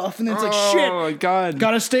nose off. And then it's like, shit. Oh my God.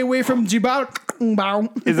 Gotta stay away from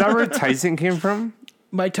Djibouti. Is that where Tyson came from?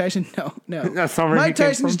 Mike Tyson? No. That's not where Mike he came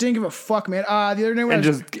Tyson from? just didn't give a fuck, man. The other day when And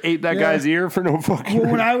just ate that guy's ear for no fucking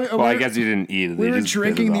Well, reason. I guess you didn't eat it. We They were just bit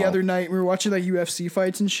drinking it the off. other night. We were watching like UFC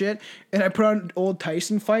fights and shit. And I put on old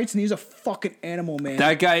Tyson fights, and he's a fucking animal, man.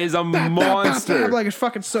 That guy is a monster. Like, it's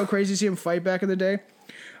fucking so crazy to see him fight back in the day.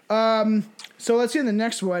 So let's see in the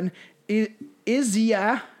next one.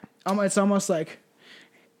 Isaiah. It's almost like,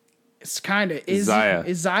 it's kind of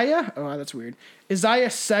Isaiah. Oh, that's weird. Isaiah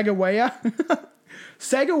Sagawa.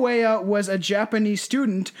 Sagawa was a Japanese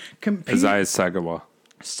student Isaiah Sagawa,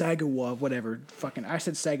 whatever. Fucking, I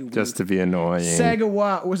said Sagawa. Just to be annoying.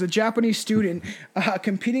 Sagawa was a Japanese student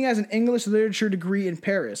competing as an English literature degree in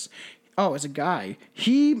Paris. Oh, as a guy.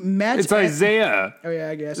 He met... It's Isaiah. Oh, yeah,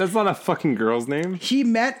 I guess. That's not a fucking girl's name. He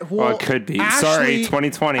met... Well, it could be. Sorry,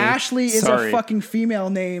 2020. Ashley is a fucking female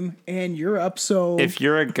name in Europe, so... If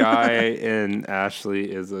you're a guy and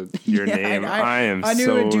Ashley is your name, I am so sorry. I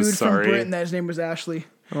knew a dude from Britain that his name was Ashley.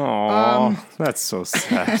 Oh, that's so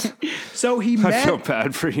sad. So he met... I feel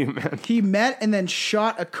bad for you, man. He met and then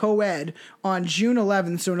shot a co-ed on June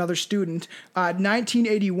 11th, so another student,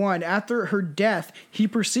 1981. After her death, he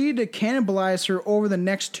proceeded to cannibalize her over the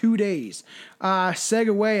next 2 days.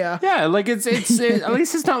 Sagawa... Yeah, like it's at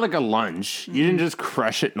least it's not like a lunch. You didn't just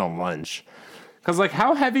crush it in a lunch. Because, like,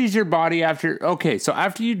 how heavy is your body after... Okay, so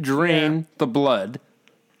after you drain the blood,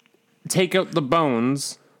 take out the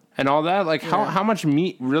bones... and all that. Like how much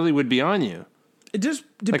meat really would be on you? It just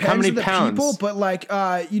depends how many on the pounds? people, but like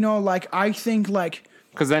like I think like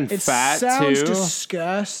Because then it fat sounds too.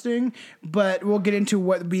 disgusting, but we'll get into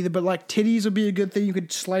what would be but like titties would be a good thing you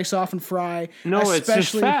could slice off and fry. No, it's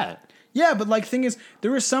just fat. Yeah, but like thing is,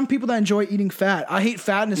 there are some people that enjoy eating fat. I hate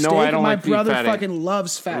fat in a steak. I don't My like beef brother fatty. fucking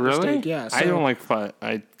loves fat in a Really? steak. Yeah, I so- don't like fat.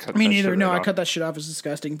 I cut Me that neither. shit No, right I off. cut that shit off. It's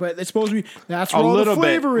disgusting, but it's supposed to be. That's A where all the little bit.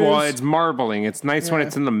 flavor is. Well, it's marbling. It's nice when Yeah.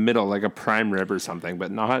 it's in the middle, like a prime rib or something,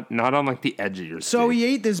 but not on like the edge of your So steak. he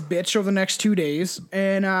ate this bitch over the next 2 days,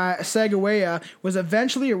 and Sagawa was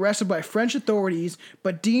eventually arrested by French authorities,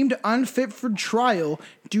 but deemed unfit for trial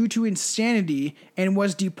due to insanity and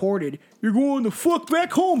was deported. You're going the fuck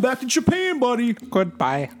back home, back to Japan, buddy.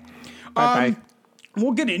 Goodbye. Bye bye.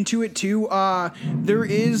 We'll get into it too.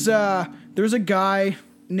 There's a guy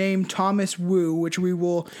named Thomas Wu, which we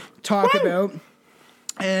will talk about.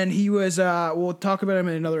 And he was, we'll talk about him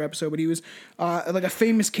in another episode, but he was like a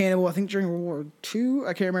famous cannibal, I think during World War II.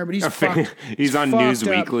 I can't remember, but he's fucked. He's on fucked News up.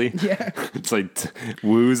 Weekly. Yeah. It's like,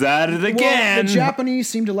 Woo's at it again. Well, the Japanese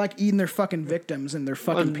seem to like eating their fucking victims and their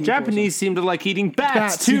fucking people. Japanese seem to like eating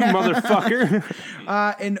bats, Bats, too, yeah.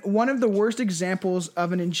 motherfucker. And one of the worst examples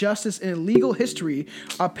of an injustice in legal history,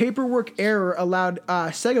 a paperwork error allowed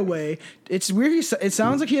Segaway. It's weird. It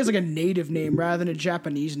sounds like he has like a native name rather than a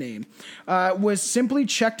Japanese name. Was simply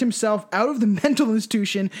checked himself out of the mental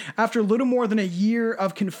institution after a little more than a year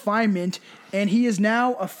of confinement, and he is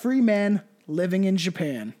now a free man living in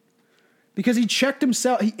Japan. Because he checked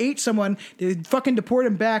himself, he ate someone, they fucking deported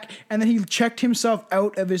him back, and then he checked himself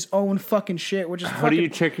out of his own fucking shit, which is How do you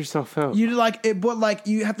check yourself out? You like it, but like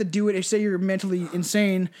you have to do it. If say you're mentally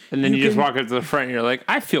insane, And then you just can- walk up to the front and you're like,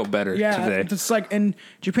 I feel better Yeah, today. it's like, and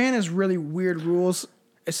Japan has really weird rules.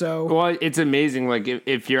 So Well, it's amazing. Like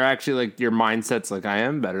if you're actually like your mindset's like I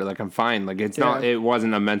am better, like I'm fine. Like it's not. Yeah. It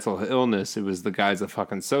wasn't a mental illness. It was the guy's a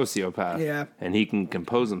fucking sociopath. Yeah. and he can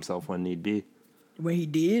compose himself when need be. when he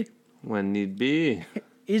did, When need be.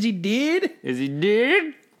 is he did? Is he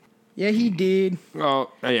dead? Yeah, he did.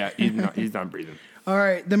 Oh yeah, he's not breathing. All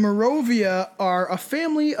right, the Moravia are a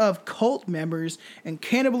family of cult members and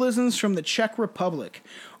cannibalisms from the Czech Republic.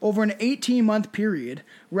 Over an 18-month period,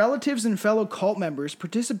 relatives and fellow cult members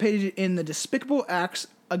participated in the despicable acts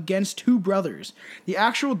against two brothers. The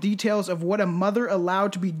actual details of what a mother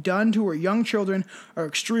allowed to be done to her young children are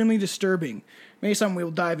extremely disturbing. Maybe something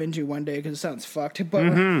we'll dive into one day because it sounds fucked. But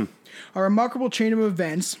a remarkable chain of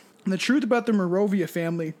events. The truth about the Moravia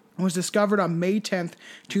family was discovered on May 10th,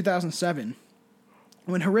 2007.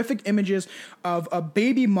 When horrific images of a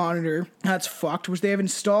baby monitor, that's fucked, which they have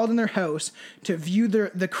installed in their house to view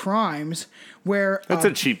the crimes, where That's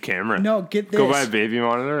a cheap camera. no, get this. Go buy a baby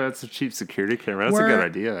monitor. That's a cheap security camera. That's a were good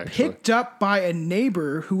idea. Actually, picked up by a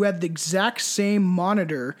neighbor who had the exact same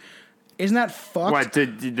monitor. Isn't that fucked? what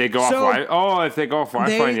did they go So, off? Oh, if they go off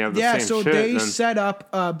Wi-Fi and you have the same so shit, they then... set up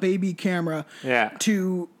a baby camera Yeah.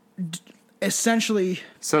 to essentially.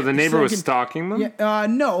 So the neighbor was Second- stalking them. Yeah,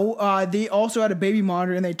 no, they also had a baby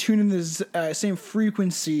monitor and they tuned in the same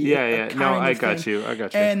frequency. Yeah. No, kind I of got thing. you.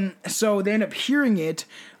 And so they end up hearing it.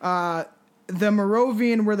 The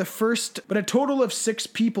Moravian were the first, but a total of 6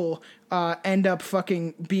 people end up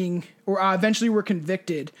fucking being, or eventually were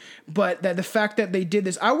convicted. But that the fact that they did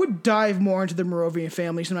this, I would dive more into the Moravian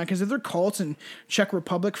family sometime, because if they're cults in Czech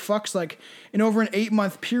Republic, fucks, like, in over an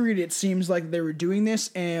 8-month period, it seems like they were doing this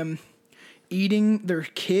and eating their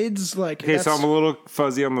kids, like. Okay, so that's- I'm a little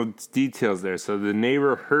fuzzy on the details there. So the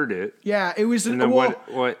neighbor heard it. Yeah, it was. And then Well,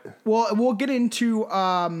 what? we'll get into.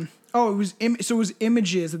 It was so it was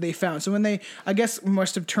images that they found. So when they, I guess,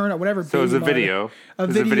 must have turned on whatever. So it was baby a video. monitor- It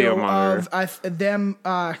was a video monitor. of them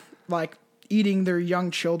like eating their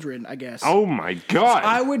young children, I guess. Oh my god!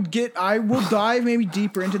 I will dive maybe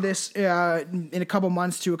deeper into this in a couple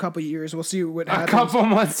months to a couple years. We'll see what a happens. couple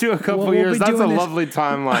months to a couple We'll be years. That's a doing this- lovely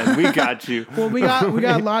timeline. We got you. Well, we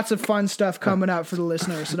got lots of fun stuff coming up for the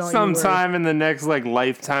listeners. So don't you worry. Sometime in the next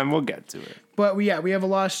lifetime, we'll get to it. But we have a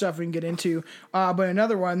lot of stuff we can get into. But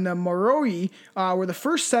another one, the Moroi were the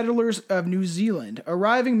first settlers of New Zealand,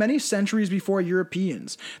 arriving many centuries before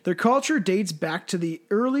Europeans. Their culture dates back to the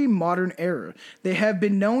early modern era. They have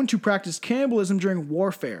been known to practice cannibalism during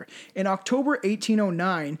warfare. In October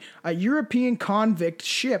 1809, a European convict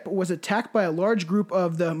ship was attacked by a large group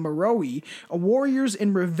of the Moroi, warriors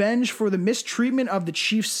in revenge for the mistreatment of the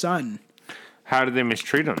chief's son. How did they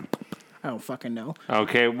mistreat him? I don't fucking know.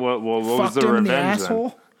 Okay, what was Fucked the him in the revenge then?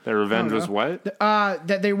 asshole. Their revenge was what?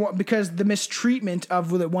 That they want because the mistreatment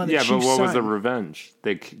of one of the Yeah, chief's but what was the son. revenge?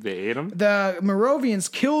 They ate him? The Moravians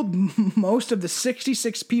killed most of the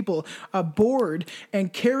 66 people aboard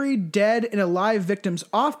and carried dead and alive victims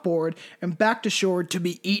off board and back to shore to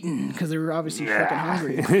be eaten because they were obviously fucking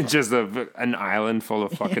hungry. Just an island full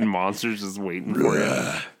of fucking monsters just waiting for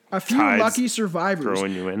you. A few Tides lucky survivors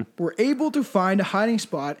throwing you in. were able to find a hiding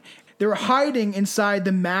spot. They were hiding inside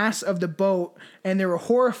the mass of the boat, and they were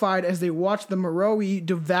horrified as they watched the Meroe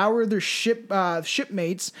devour their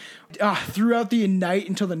shipmates throughout the night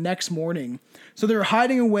until the next morning. So they were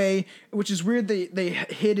hiding away, which is weird. They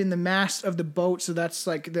hid in the mast of the boat, so that's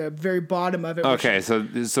like the very bottom of it. Okay, so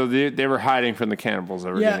they were hiding from the cannibals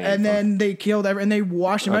that were Yeah, gonna eat and them. then they killed everyone, and they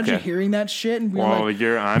watched. Imagine Okay. hearing that shit, and being Well, like,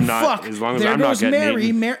 I'm not. Fuck, As long as there I'm not goes getting Mary.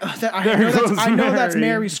 eaten. I know that's Mary.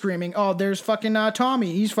 Mary screaming. Oh, there's fucking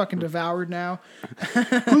Tommy. He's fucking devoured now.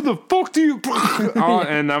 Who the fuck do you? Oh,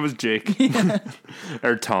 and that was Jake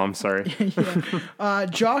or Tom. Sorry,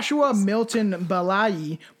 Joshua Milton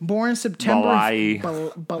Balai, born September. Balai.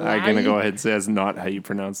 Balai. I'm gonna go ahead and say that's not how you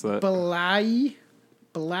pronounce that. Balai.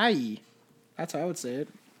 That's how I would say it.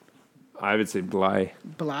 I would say Bly.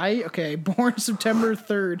 Bly, okay, born September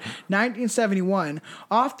 3rd, 1971,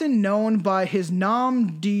 often known by his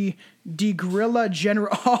nom de guerrilla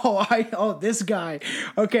general. Oh, this guy.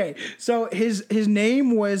 Okay, so his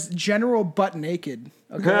name was General Butt Naked.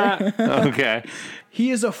 Okay. Okay.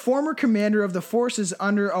 He is a former commander of the forces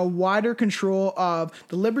under a wider control of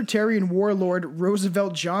the libertarian warlord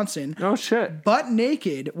Roosevelt Johnson. Oh shit. Butt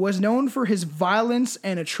Naked was known for his violence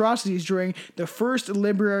and atrocities during the first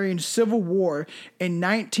Liberian Civil War in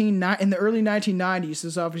the early 1990s. This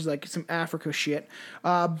is obviously like some Africa shit.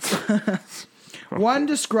 One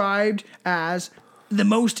described as the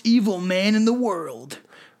most evil man in the world.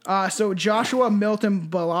 So Joshua Milton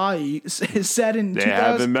Balai is said in They 2000.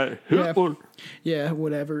 haven't met Hitler. Yeah,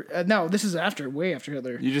 whatever. No, this is way after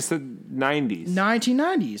Hitler. You just said 90s.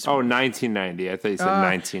 1990s. Oh, 1990. I thought you said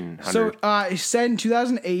 1900. So it said in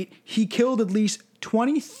 2008 he killed at least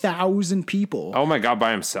 20,000 people. Oh my god,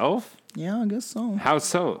 by himself? Yeah, I guess so. How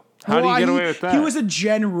so? How do you get away with that? He was a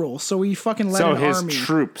general, so he fucking led an his army.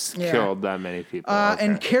 troops Yeah. killed that many people. Okay.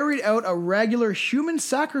 And carried out a regular human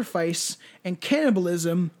sacrifice and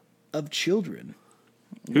cannibalism of children.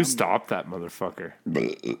 Who stopped that motherfucker?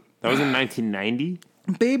 That was in 1990?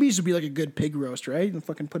 Babies would be like a good pig roast, right? And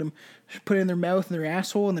fucking put it in their mouth and their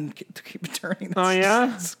asshole, and then keep it turning. Oh yeah,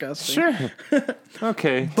 That's disgusting. Sure.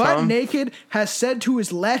 Okay. Butt Tom. Naked has said to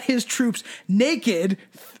led his troops naked.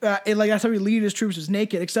 And like that's how he lead his troops was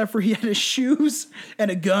naked, except for he had his shoes and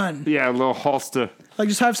a gun. Yeah, a little holster. Like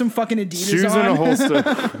just have some fucking Adidas Shoes on. and a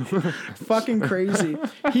holster. Fucking crazy.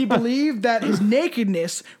 He believed that his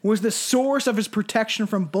nakedness was the source of his protection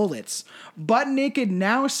from bullets. Butt Naked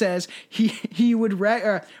now says he would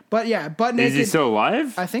Butt Naked. Is he still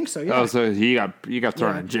alive? I think so. Yeah. Oh, so he got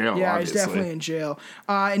thrown in jail. Yeah, obviously. he's definitely in jail.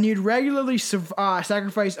 And he'd regularly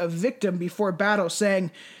sacrifice a victim before battle, saying,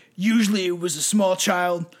 usually it was a small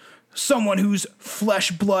child, someone whose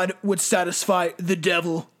flesh blood would satisfy the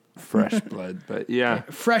devil. Fresh blood, but yeah,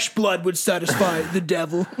 Fresh blood would satisfy the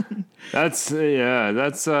devil. that's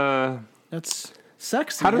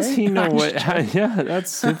sexy. How does eh? he know what? Yeah,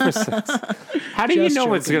 that's super sexy. How do you Just know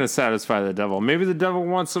what's joking. going to satisfy the devil? Maybe the devil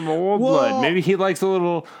wants some old blood. Maybe he likes a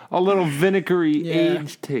little vinegary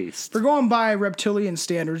aged taste. We're going by reptilian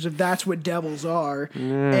standards, if that's what devils are.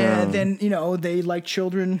 And then, they like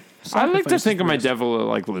children. I like to sacrifices think of my first. devil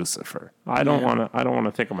like Lucifer. I don't want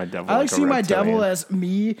to think of my devil. I like like to see a my devil reptilian. as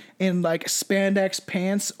me in like spandex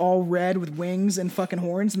pants, all red with wings and fucking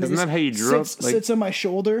horns. And Isn't they that how you just drew up, sits, like- sits on my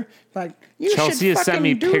shoulder. Like you Chelsea should has sent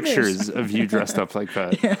me fucking do pictures this. of you dressed up like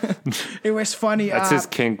that. It was funny. That's his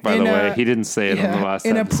kink, by the way. He didn't say it on the last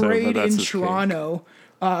in episode, a but parade that's in his kink. Toronto.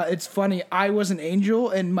 It's funny. I was an angel,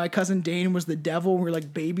 and my cousin Dane was the devil. We were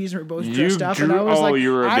like babies, and we were both You dressed up. And I drew- was like,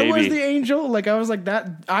 you were a I was baby. the angel. Like I was like that.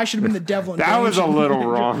 I should have been the devil. And That Dane was a should have been little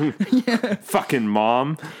the angel. wrong. Fucking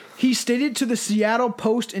mom. He stated to the Seattle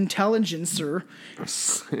Post Intelligencer,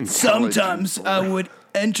 sometimes I would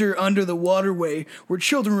enter under the waterway where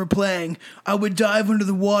children were playing. I would dive under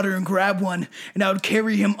the water and grab one, and I would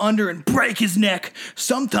carry him under and break his neck.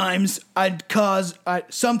 Sometimes I'd cause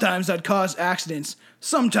accidents.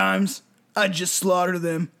 Sometimes I'd just slaughter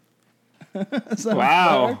them.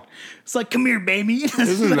 Wow. It's like, come here, baby.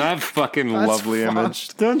 Isn't that fucking lovely fucked. image?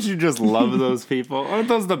 Don't you just love those people? Aren't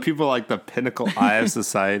those the people like the pinnacle eye of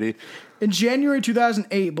society? In January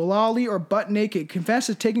 2008, Bilali, or Butt Naked, confessed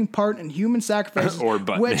to taking part in human sacrifices, Or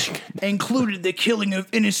butt which naked. included the killing of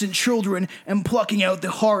innocent children and plucking out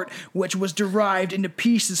the heart, which was derived into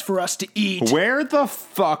pieces for us to eat. Where the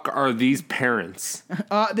fuck are these parents?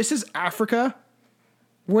 This is Africa.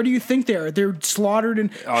 Where do you think they are? They're slaughtered and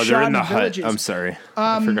Oh, shot they're in the villages. hut. I'm sorry.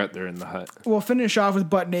 I forgot they're in the hut. We'll finish off with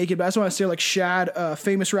Butt Naked, but I just want to say, like, Shad, a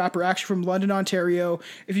famous rapper, actually from London, Ontario.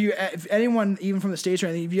 If anyone, even from the States or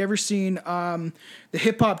anything, have you ever seen the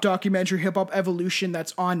hip hop documentary, Hip Hop Evolution,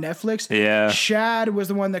 that's on Netflix? Yeah. Shad was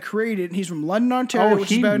the one that created it, and he's from London, Ontario, Oh, which is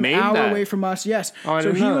he about an made hour that? away from us. Yes. Oh, I so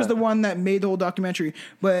didn't he know was that. the one that made the whole documentary,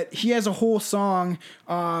 but he has a whole song.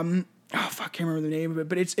 I can't remember the name of it,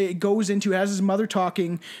 but it goes into, it has his mother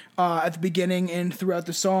talking at the beginning and throughout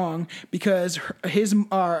the song, because his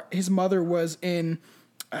mother was in,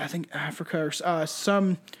 I think, Africa or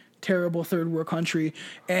some terrible third world country,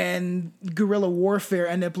 and guerrilla warfare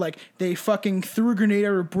ended up, like, they fucking threw a grenade at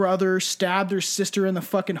her brother, stabbed her sister in the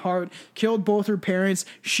fucking heart, killed both her parents.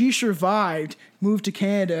 She survived, moved to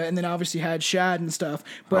Canada, and then obviously had Shad and stuff.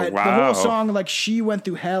 But the wow. whole song, like, she went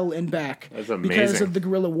through hell and back That's because amazing. of the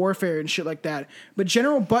guerrilla warfare and shit like that. But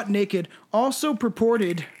General Butt Naked also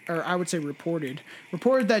reported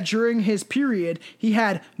that during his period, he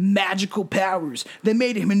had magical powers that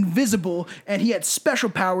made him invisible, and he had special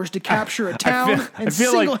powers to capture a town and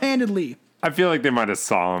feel like- single-handedly. I feel like they might have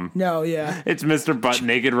saw him. No, yeah. It's Mr. Butt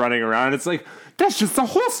Naked running around. It's like, that's just a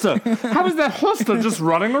holster. How is that holster just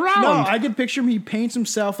running around? No, I can picture him. He paints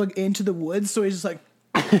himself, like, into the woods, so he's just like...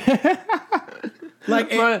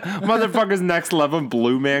 Like, Motherfucker's next level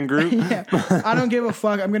Blue Man Group. yeah, I don't give a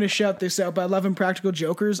fuck. I'm going to shout this out, but I love Impractical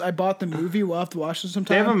Jokers. I bought the movie. We'll have to watch it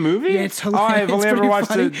sometime. They have a movie? Yeah, it's Oh, hilarious. I've only It's ever pretty watched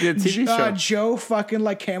funny. the TV show. Joe fucking,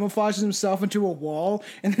 like, camouflages himself into a wall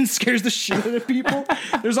and then scares the shit out of people.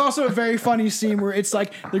 There's also a very funny scene where it's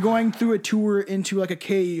like they're going through a tour into, like, a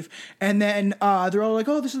cave, and then they're all like,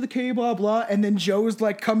 oh, this is the cave, blah, blah, and then Joe's,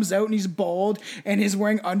 like, comes out and he's bald and he's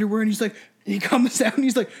wearing underwear, and he's like, he comes out and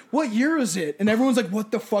he's like, what year is it? And everyone's like, what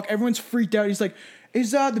the fuck? Everyone's freaked out. He's like,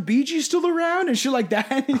 is the Bee Gees still around? And shit like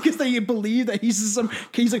that. Because they believe that he's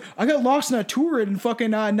like, I got lost in a tour in fucking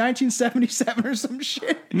 1977 or some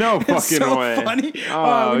shit. No It's fucking so way. funny.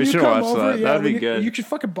 Oh, When we you should come watch that. That'd be good. You should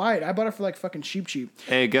fucking buy it. I bought it for, like, fucking cheap.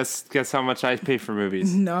 Hey, guess how much I pay for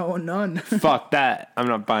movies? No, none. Fuck that. I'm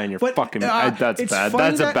not buying your But, fucking... that's it's bad. funny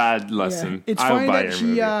That's a that- bad lesson. Yeah. It's I will funny buy that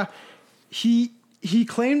your movie. he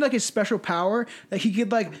claimed, like, his special power that he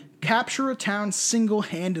could, like, capture a town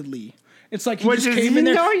single-handedly. It's like he Which just is, came in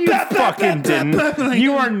there. no, you fucking didn't. Like,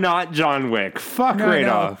 You are not John Wick. Fuck No, right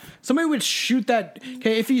no. off. Somebody would shoot that.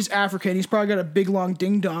 Okay, if he's African, he's probably got a big long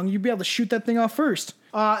ding dong. You'd be able to shoot that thing off first.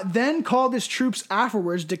 Then called his troops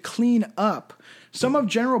afterwards to clean up. Some of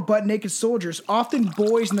General Butt Naked soldiers, often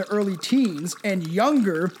boys in their early teens and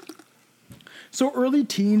younger. So early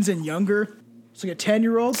teens and younger. It's like a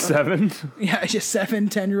 10-year-old. 7? Yeah, just 7,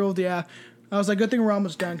 10-year-old, yeah. I was like, good thing we're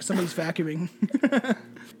almost done because somebody's vacuuming.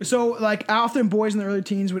 So, like, often boys in the early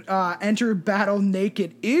teens would enter battle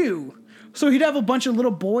naked. Ew. So he'd have a bunch of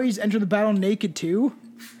little boys enter the battle naked, too?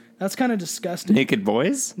 That's kind of disgusting. Naked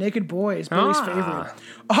boys? Naked boys, Billy's favorite.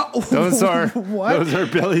 Those are what? Those are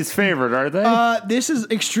Billy's favorite, are they? This is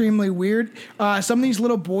extremely weird. Some of these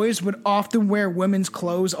little boys would often wear women's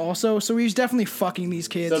clothes also, so he's definitely fucking these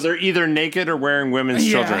kids. So they're either naked or wearing women's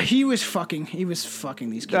yeah, children. he was fucking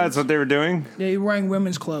these kids. That's what they were doing? Yeah, he was wearing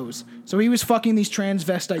women's clothes. So he was fucking these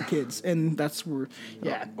transvestite kids, and that's where,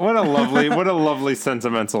 yeah. What a lovely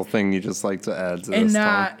sentimental thing you just like to add to this.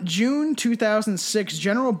 In June 2006,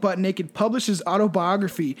 General Butt Naked published his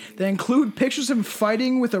autobiography that include pictures of him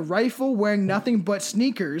fighting with a rifle, wearing nothing but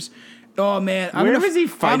sneakers. Oh man, Where was he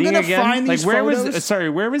fighting I'm gonna again? Find these where photos.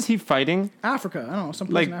 where was he fighting? Africa. I don't know,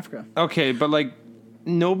 someplace Like in Africa. Okay, but like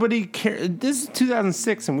nobody cared. This is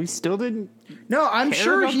 2006, and we still didn't. No, I'm care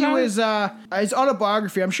sure about he that? was. His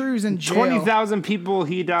autobiography. I'm sure he was in jail. 20,000 people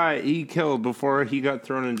he killed before he got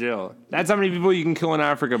thrown in jail. That's how many people you can kill in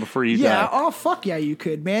Africa before you Yeah. die. Oh fuck yeah, you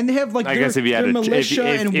could, man. They have like. I guess if you had militia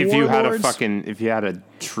and if you had a warlords. fucking if you had a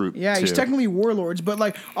troop. Yeah, he's too. technically warlords, but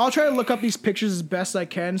like I'll try to look up these pictures as best I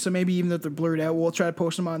can. So maybe even if they're blurred out, we'll try to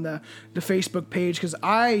post them on the Facebook page because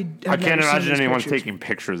I can't imagine anyone's taking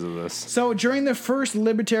pictures of this. So during the first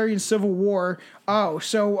Libertarian Civil War,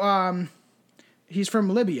 he's from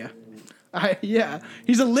Libya. Yeah,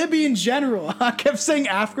 he's a Libyan general. I kept saying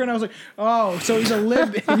Africa, and I was like, oh, so he's a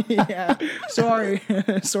Libyan. Yeah, sorry,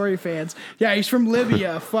 fans. Yeah, he's from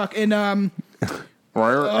Libya. Fuck, and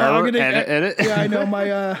I'm gonna edit. Yeah, I know.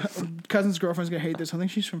 My cousin's girlfriend's gonna hate this. I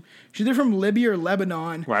think she's either from Libya or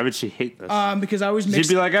Lebanon. Why would she hate this? Because I always mix.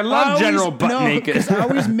 She'd be like, I love General Butt Naked. Because I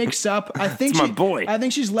always mix up. I think It's my boy. I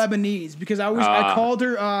think she's Lebanese because I called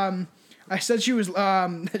her. I said she was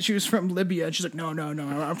that she was from Libya, and she's like, no,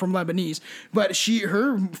 I'm from Lebanese. But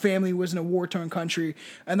her family was in a war-torn country,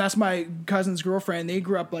 and that's my cousin's girlfriend. They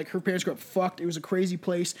grew up her parents grew up fucked. It was a crazy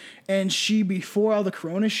place, and she, before all the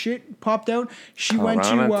Corona shit popped out, she went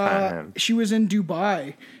to she was in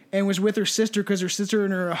Dubai and was with her sister because her sister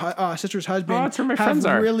and her sister's husband that's where my have friends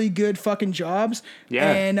are. really good fucking jobs.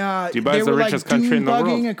 Yeah. And Dubai's they the were richest like country in the world.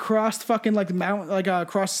 dune-bugging across fucking the mountain,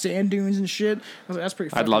 across sand dunes and shit. I was like, that's pretty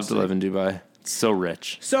fucking I'd love to sick. live in Dubai. It's so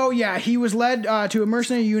rich. So yeah, he was led to a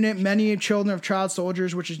mercenary unit, many children of child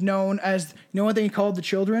soldiers, which is known as, you know what they called the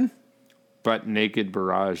children? Butt Naked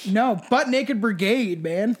Barrage. No, Butt Naked Brigade,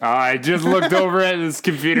 man. I just looked over at this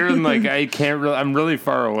computer and I can't really. I'm really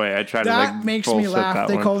far away. I try That to makes me bullshit laugh. that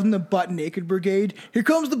They one. called them the Butt Naked Brigade. Here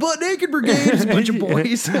comes the Butt Naked Brigade. It's a bunch of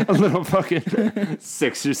boys. A little fucking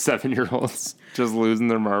 6 or 7 year olds just losing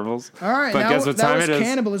their marbles. All right, but now, guess what that time was it is?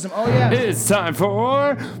 cannibalism. Oh yeah. It's time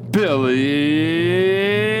for Billy's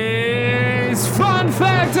Fun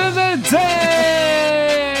Fact of the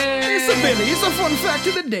Day! It's a Billy. It's a fun fact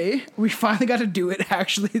of the day. We finally got to do it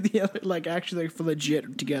actually for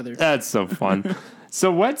legit together. That's so fun.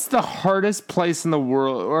 So what's the hardest place in the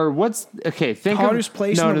world, or what's think Hardest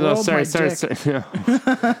place in the world, sorry. my No.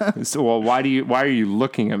 So, well, why are you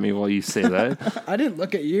looking at me while you say that? I didn't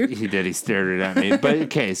look at you. He did. He stared it at me. But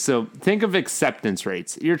okay, so think of acceptance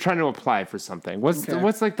rates. You're trying to apply for something. What's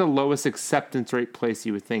the lowest acceptance rate place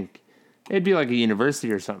you would think? It'd be like a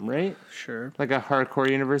university or something, right? Sure. Like a hardcore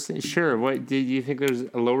university? Sure. What, do you think there's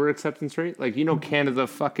a lower acceptance rate? Canada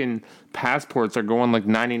fucking passports are going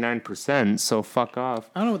 99%, so fuck off.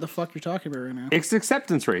 I don't know what the fuck you're talking about right now. It's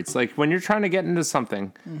acceptance rates. Like when you're trying to get into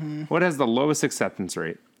something, what has the lowest acceptance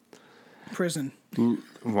rate? Prison.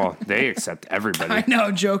 Well, they accept everybody. I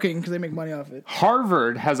know, joking, because they make money off it.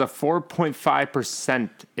 Harvard has a 4.5%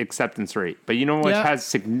 acceptance rate, but you know what has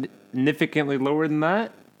significantly lower than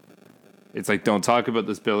that? It's don't talk about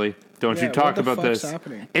this, Billy. Don't you talk about this.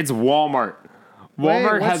 Happening? It's Walmart.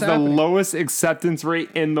 Walmart has happening? the lowest acceptance rate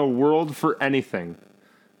in the world for anything.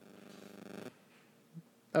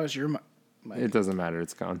 That was your It doesn't matter.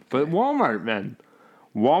 It's gone. But Walmart, man.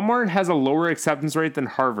 Walmart has a lower acceptance rate than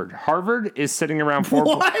Harvard. Harvard is sitting around 4.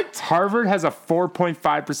 What? Harvard has a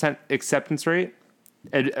 4.5% acceptance rate,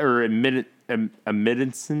 or admittance. I'm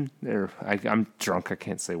drunk. I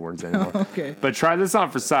can't say words anymore. Okay. But try this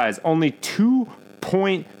on for size. Only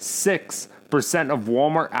 2.6% of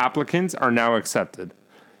Walmart applicants are now accepted.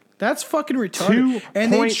 That's fucking retarded.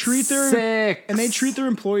 And they treat their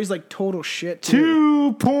employees like total shit.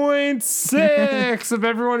 2.6 of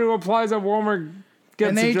everyone who applies at Walmart gets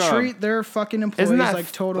and they a job. treat their fucking employees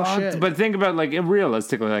like total shit. But think about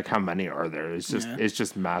realistically, how many are there? It's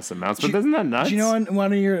just mass amounts. But isn't that nuts? Do you know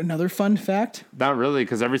want to hear another fun fact? Not really,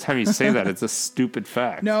 because every time you say that, it's a stupid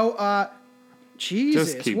fact. No,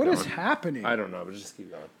 Jesus, Just keep what is going. happening? I don't know, but just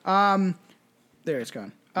keep going. There, it's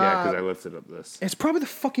gone. Yeah, because I lifted up this. It's probably the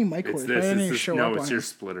fucking microwave. It's your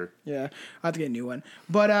splitter. Yeah, I have to get a new one.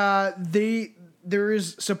 But there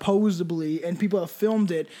is supposedly, and people have filmed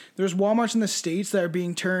it, there's Walmarts in the States that are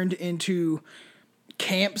being turned into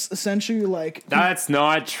camps, essentially. That's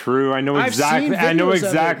not true. I know I've exactly. seen I know videos of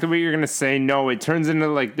exactly what you're gonna say. No, it turns into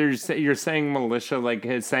you're saying militia,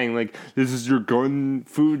 it's saying this is your gun,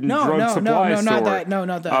 food, and drug supply store. not that. No,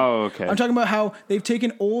 not that. Oh, okay. I'm talking about how they've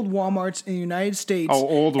taken old Walmarts in the United States. Oh,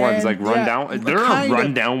 old ones and, run down. There are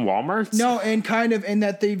run down Walmarts. No, and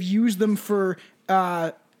that they've used them for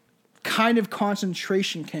kind of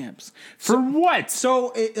concentration camps. For what?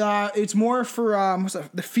 So it's more for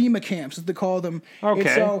the FEMA camps, as they call them. Okay. And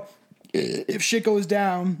so if shit goes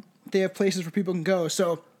down, they have places where people can go.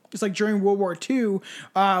 So it's like during World War II,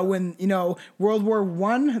 when World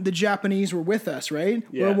War I, the Japanese were with us, right?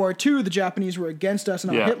 Yeah. World War II, the Japanese were against us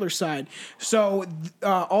and on Hitler's side. So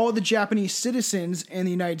all the Japanese citizens in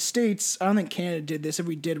the United States, I don't think Canada did this. If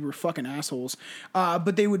we did, we're fucking assholes.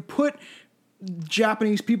 But they would put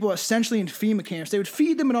Japanese people essentially in FEMA camps. They would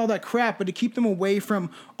feed them and all that crap, but to keep them away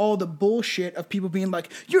from all the bullshit of people being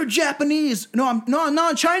like, "You're Japanese." No, I'm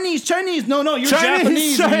Chinese. No, you're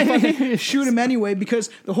Japanese. And you fucking shoot them anyway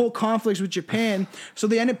because the whole conflict's with Japan. So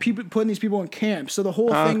they end up putting these people in camps. So the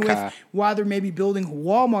whole thing with why they're maybe building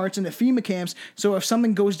Walmarts in the FEMA camps. So if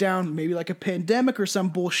something goes down, maybe like a pandemic or some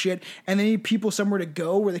bullshit, and they need people somewhere to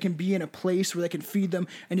go where they can be in a place where they can feed them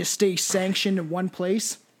and just stay sanctioned in one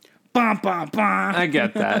place. Bum, bum, bum. I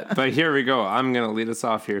get that. But here we go. I'm going to lead us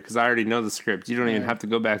off here because I already know the script. You don't even have to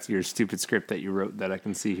go back to your stupid script that you wrote that I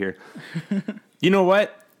can see here. You know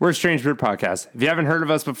what? We're a Strange Brew Podcast. If you haven't heard of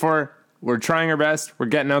us before, we're trying our best. We're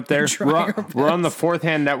getting out there. We're on the Fourth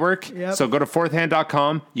Hand Network. Yep. So go to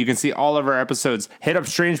fourthhand.com. You can see all of our episodes. Hit up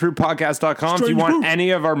strangebrewpodcast.com if you want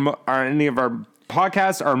any of our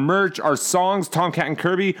podcasts, our merch, our songs, Tomcat and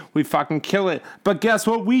Kirby. We fucking kill it. But guess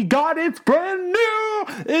what we got? It's brand new.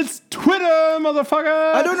 It's Twitter,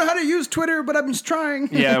 motherfucker. I don't know how to use Twitter, but I'm just trying.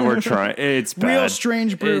 Yeah, we're trying. It's bad. Real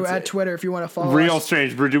Strange Brew at Twitter if you want to follow Real us.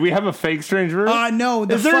 Strange Brew. Do we have a fake Strange Brew? No.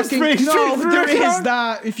 Is there a fake Strange Brew there account? is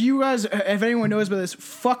that. If you guys, if anyone knows about this,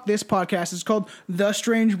 fuck this podcast. It's called The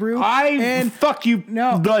Strange Brew. Fuck you.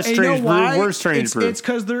 No, The and Strange you know Brew. why? We're Strange Brew. It's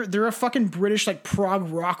because they're a fucking British like prog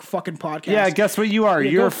rock fucking podcast. Yeah, guess what you are? Yeah,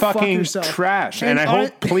 You're go fuck fucking yourself. trash. And And I on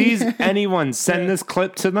hope, please, anyone send this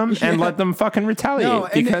clip to them and let them fucking retaliate No,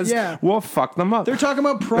 and because we'll fuck them up. They're talking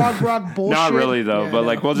about prog rock bullshit. Not really, though, Yeah, but no.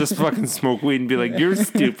 like we'll just fucking smoke weed and be like, you're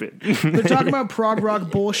stupid. They're talking about prog rock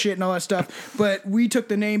bullshit and all that stuff, but we took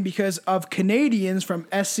the name because of Canadians from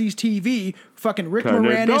SCTV, fucking Rick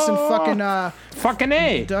Moranis and fucking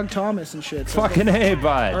A. Doug Thomas and shit. So Fucking A,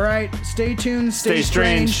 bud. all right, stay tuned, stay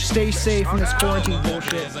strange. stay safe in this quarantine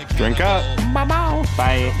bullshit. Drink up. Bye.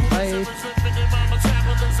 Bye.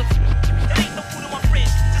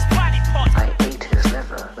 I ate his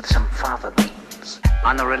liver with some fava beans.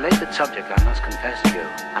 On a related subject, I must confess to you,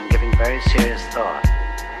 I'm giving very serious thought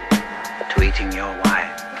to eating your wife.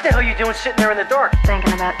 What the hell are you doing sitting there in the dark?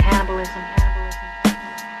 Thinking about cannibalism.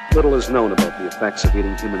 Little is known about the effects of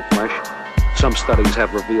eating human flesh. Some studies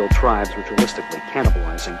have revealed tribes ritualistically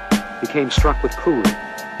cannibalizing became struck with cooling,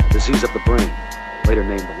 a disease of the brain, later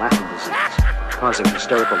named the laughing disease, causing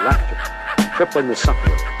hysterical laughter, crippling the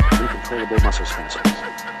sufferer, uncontrollable muscle spasms.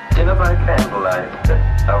 Dinner by candlelight,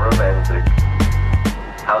 how romantic.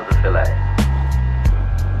 How's the fillet?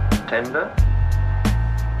 Tender?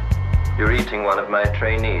 You're eating one of my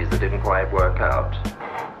trainees that didn't quite work out.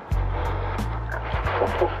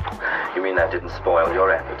 You mean that didn't spoil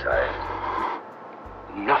your appetite?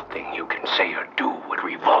 Nothing you can say or do would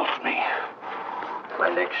revolt me. My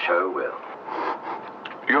next show will.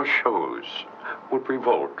 Your shows would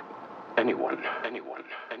revolt anyone, anyone,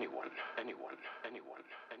 anyone, anyone, anyone.